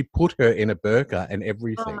I'd actually put her in a burqa and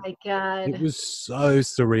everything. Oh my God. It was so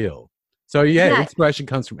surreal. So yeah, inspiration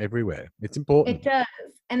comes from everywhere. It's important. It does.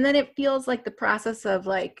 And then it feels like the process of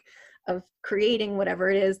creating whatever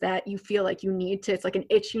it is that you feel like you need to, it's like an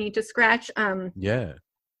itch you need to scratch. Yeah.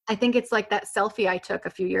 I think it's like that selfie I took a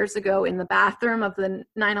few years ago in the bathroom of the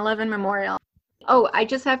 9/11 memorial. Oh, I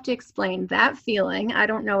just have to explain that feeling. I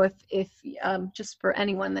don't know if just for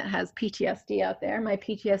anyone that has PTSD out there, my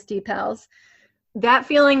PTSD pals, that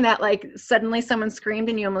feeling that like suddenly someone screamed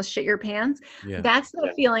and you almost shit your pants. Yeah. That's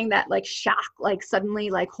the feeling that like shock, like suddenly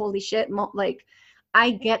like, holy shit. Like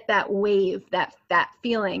I get that wave, that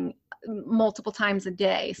feeling multiple times a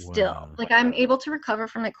day still. Wow. Like I'm able to recover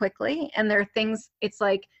from it quickly. And there are things, it's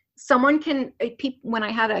like when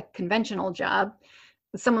I had a conventional job,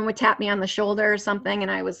 someone would tap me on the shoulder or something,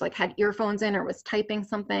 and I was like, had earphones in or was typing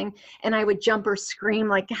something, and I would jump or scream,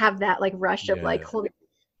 like have that like rush of like, holy.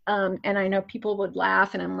 And I know people would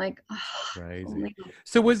laugh, and I'm like, oh, Crazy.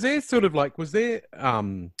 So was there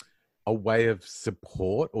a way of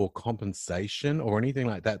support or compensation or anything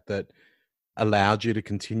like that that allowed you to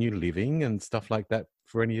continue living and stuff like that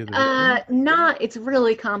for any of the victims? It's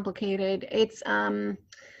really complicated. It's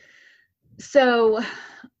so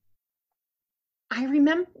I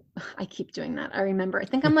remember, I keep doing that. I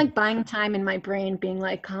think I'm like buying time in my brain, being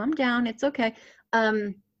like, calm down, it's okay.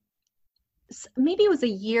 Maybe it was a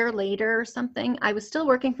year later or something. I was still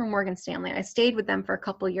working for Morgan Stanley. I stayed with them for a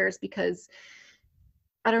couple of years because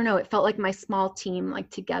I don't know, it felt like my small team, like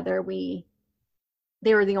together,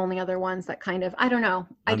 they were the only other ones that kind of, I don't know.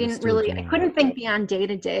 I couldn't think beyond day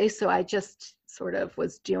to day. So I just sort of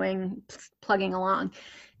was plugging along.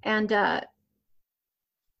 And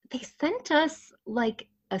they sent us like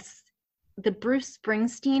the Bruce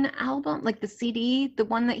Springsteen album, like the CD, the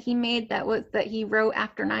one that he made that he wrote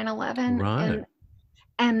after 9/11. Right.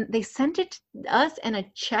 And they sent it to us and a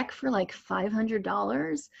check for like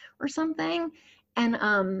 $500 or something.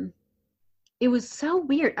 And it was so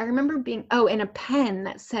weird. I remember and a pen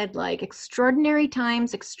that said like extraordinary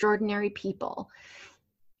times, extraordinary people.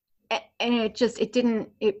 And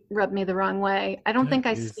it rubbed me the wrong way. I don't think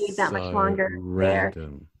I stayed that much longer there.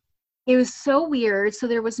 It was so weird. So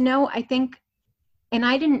there was and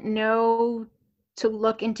I didn't know to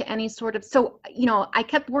look into any sort of, I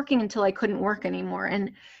kept working until I couldn't work anymore.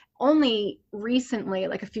 And only recently,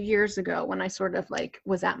 like a few years ago, when I sort of like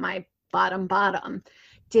was at my bottom,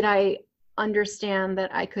 did I understand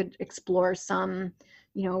that I could explore some,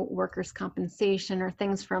 workers' compensation or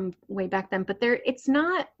things from way back then. But it's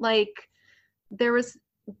not like there was,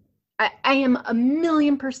 I am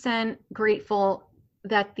 1,000,000% grateful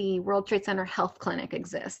that the World Trade Center Health Clinic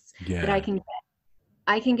exists. Yeah. That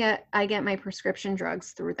I get my prescription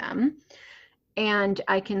drugs through them, and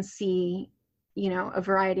I can see, a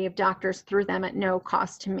variety of doctors through them at no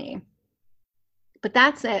cost to me. But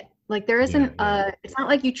that's it. Like there isn't it's not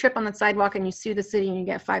like you trip on the sidewalk and you sue the city and you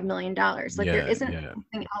get $5 million. Like there isn't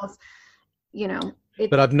anything else,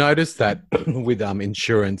 But I've noticed that with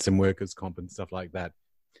insurance and workers' comp and stuff like that,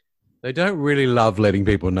 they don't really love letting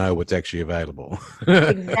people know what's actually available.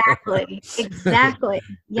 Exactly.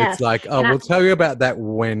 Yes. It's like, we'll tell you about that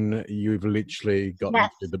when you've literally gotten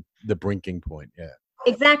to the brinking point. Yeah.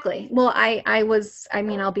 Exactly. Well,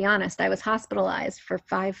 I'll be honest, I was hospitalized for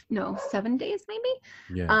 7 days, maybe.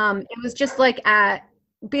 Yeah. It was just like at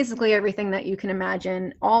basically everything that you can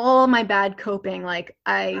imagine. All my bad coping, like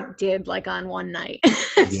I did like on one night.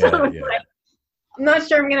 Like, I'm not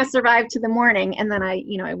sure I'm going to survive to the morning. And then I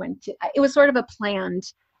went to, it was sort of a planned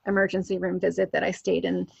emergency room visit that I stayed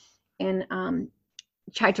in, and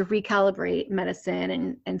tried to recalibrate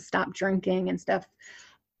medicine and stop drinking and stuff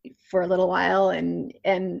for a little while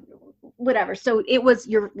and whatever. So it was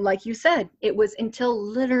like you said, it was until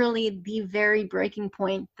literally the very breaking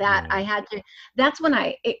point that I had to, that's when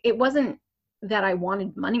it wasn't that I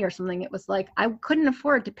wanted money or something. It was like, I couldn't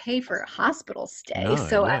afford to pay for a hospital stay.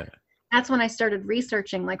 That's when I started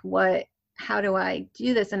researching like how do I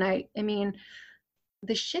do this? And I mean,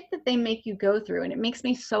 the shit that they make you go through, and it makes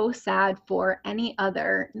me so sad for any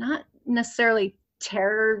other, not necessarily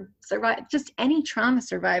terror survivors, just any trauma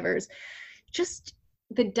survivors, just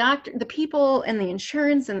the people and the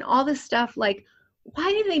insurance and all this stuff. Like,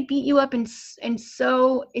 why do they beat you up? And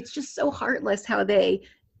so it's just so heartless how they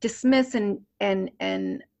dismiss and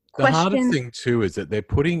the hardest thing too is that they're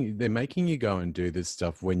making you go and do this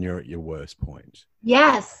stuff when you're at your worst point.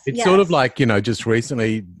 Yes. It's sort of like, just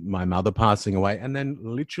recently my mother passing away, and then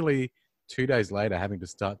literally 2 days later having to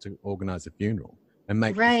start to organize a funeral and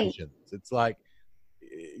make decisions. It's like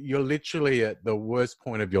you're literally at the worst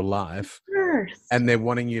point of your life, and they're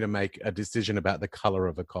wanting you to make a decision about the color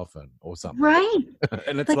of a coffin or something. Right.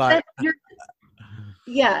 And it's like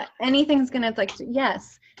anything's gonna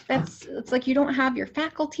it's like you don't have your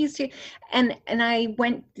faculties to, and I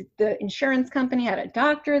went, the insurance company had a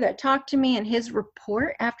doctor that talked to me, and his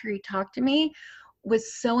report after he talked to me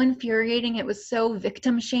was so infuriating. It was so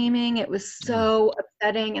victim shaming. It was so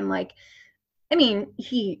upsetting. And like, I mean,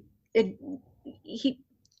 he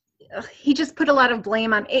just put a lot of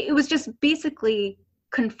blame on it. It was just basically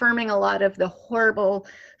confirming a lot of the horrible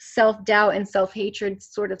self-doubt and self-hatred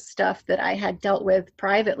sort of stuff that I had dealt with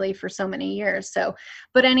privately for so many years. So,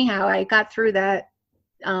 but anyhow, I got through that.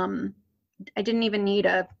 I didn't even need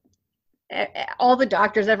all the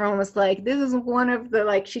doctors, everyone was like, this is one of the,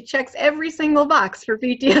 like, she checks every single box for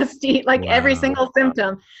PTSD, like every single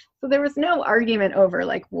symptom. So there was no argument over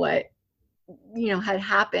like what, had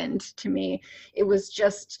happened to me. It was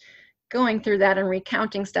just going through that and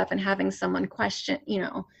recounting stuff and having someone question,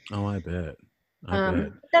 Oh, I bet. I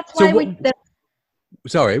bet. That's So why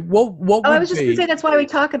sorry, what would I was just be... going to say that's why we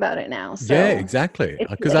talk about it now. So Yeah, exactly.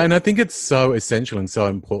 Because I think it's so essential and so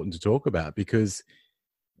important to talk about, because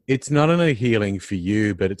it's not only healing for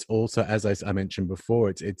you, but it's also, as I mentioned before,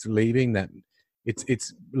 it's leaving that,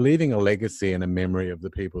 it's leaving a legacy and a memory of the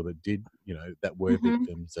people that did, that were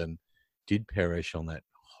victims and did perish on that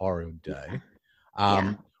horrid day.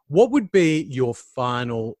 What would be your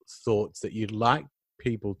final thoughts that you'd like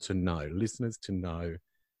people to know, listeners to know,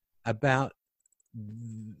 about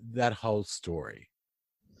that whole story?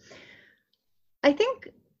 I think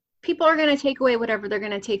people are going to take away whatever they're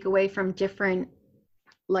going to take away from different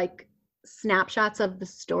snapshots of the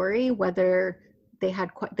story, whether they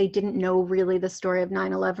didn't know really the story of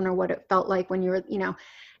 9/11 or what it felt like when you were,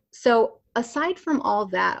 so aside from all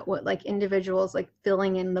that, what individuals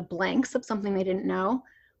filling in the blanks of something they didn't know,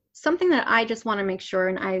 something that I just want to make sure,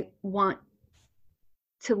 and I want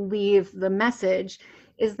to leave the message,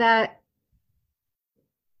 is that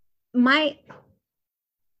I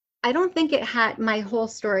don't think my whole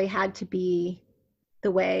story had to be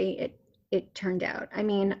the way it turned out. I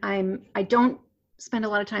mean, I don't spend a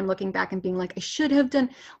lot of time looking back and being like, I should have done,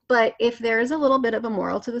 but if there is a little bit of a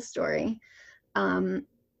moral to the story,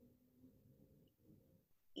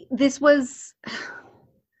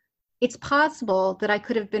 it's possible that I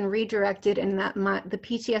could have been redirected, and that the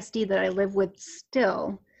PTSD that I live with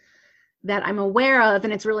still, that I'm aware of,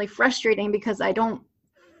 and it's really frustrating because I don't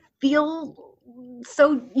feel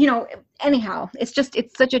so, anyhow, it's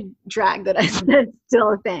such a drag that it's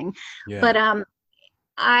still a thing. Yeah. But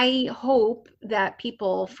I hope that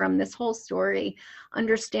people from this whole story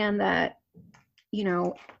understand that,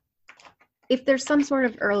 if there's some sort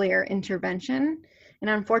of earlier intervention, and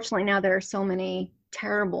unfortunately now there are so many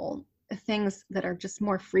terrible things that are just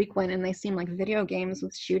more frequent, and they seem like video games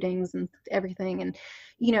with shootings and everything, and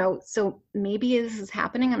so maybe this is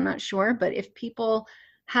happening, I'm not sure, but if people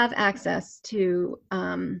have access to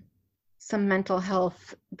some mental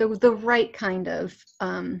health, the right kind of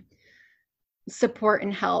support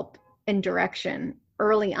and help and direction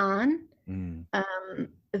early on,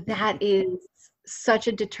 that is such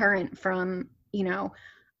a deterrent from,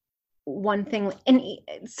 one thing. And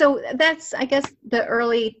so that's, I guess, the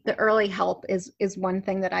early help is one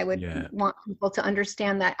thing that I would want people to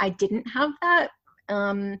understand, that I didn't have that.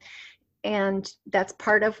 And that's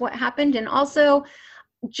part of what happened. And also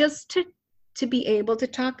just to be able to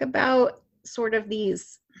talk about sort of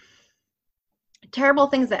these terrible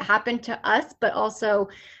things that happen to us, but also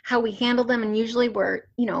how we handle them. And usually we're,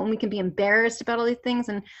 we can be embarrassed about all these things.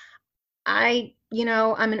 And I'm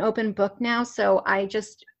an open book now. So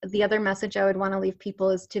the other message I would want to leave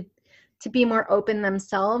people is to be more open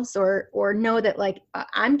themselves, or know that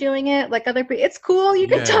I'm doing it like other people. It's cool. You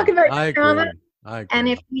can talk about your trauma. I agree. And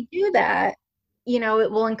if we do that,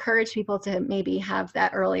 it will encourage people to maybe have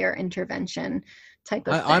that earlier intervention type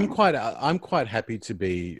of thing. I'm quite happy to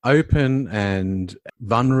be open and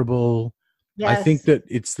vulnerable. Yes. I think that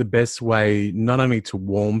it's the best way, not only to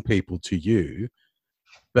warm people to you,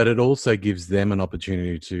 but it also gives them an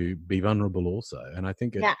opportunity to be vulnerable also. And I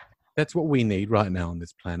think that's what we need right now on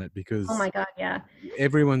this planet, because oh my God,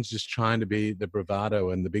 everyone's just trying to be the bravado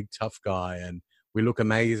and the big tough guy, and we look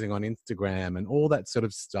amazing on Instagram and all that sort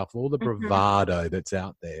of stuff, all the bravado that's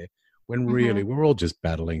out there, when really we're all just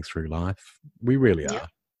battling through life. We really are.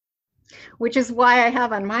 Which is why I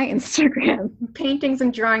have on my Instagram paintings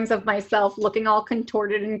and drawings of myself looking all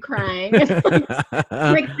contorted and crying. This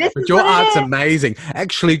but your art's amazing.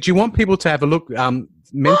 Actually, do you want people to have a look?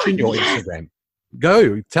 Mention your Instagram.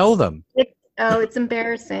 Go, tell them. It's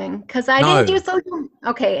embarrassing because I didn't do social.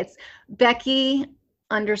 Okay, it's Becky_Foxy.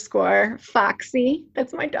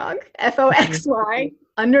 That's my dog. FOXY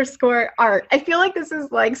 _art. I feel like this is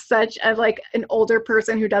such a an older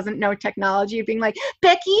person who doesn't know technology being like,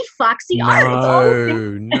 Becky Foxy art.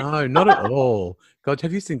 No, not at all. God,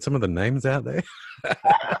 have you seen some of the names out there?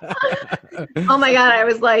 Oh my God, I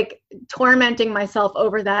was tormenting myself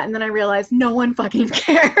over that, and then I realized no one fucking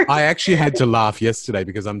cares. I actually had to laugh yesterday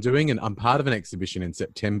because I'm part of an exhibition in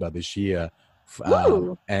September this year,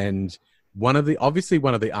 and one of the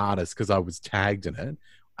artists, because I was tagged in it,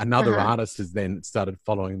 another artist has then started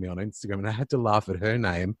following me on Instagram, and I had to laugh at her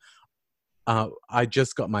name. I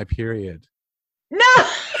just got my period. No!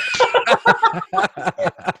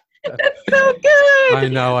 That's so good. I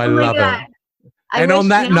know, I love it. And on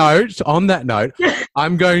that note,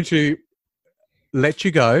 I'm going to let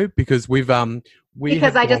you go because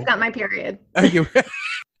because I just got my period.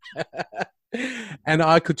 And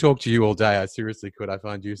I could talk to you all day. I seriously could. I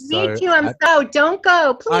find you so... Me too. Don't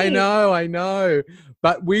go, please. I know.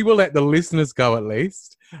 But we will let the listeners go at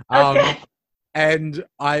least. Okay. And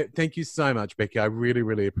I thank you so much, Becky. I really,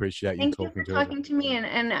 really appreciate you talking to us. Thank you for talking to me,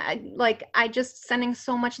 and I just sending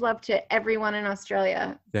so much love to everyone in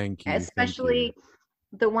Australia. Thank you, especially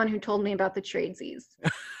the one who told me about the tradesies.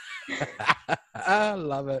 I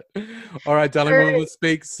love it. All right, darling. We'll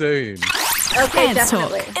speak soon. Okay,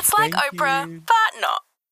 definitely. It's like Oprah, but not.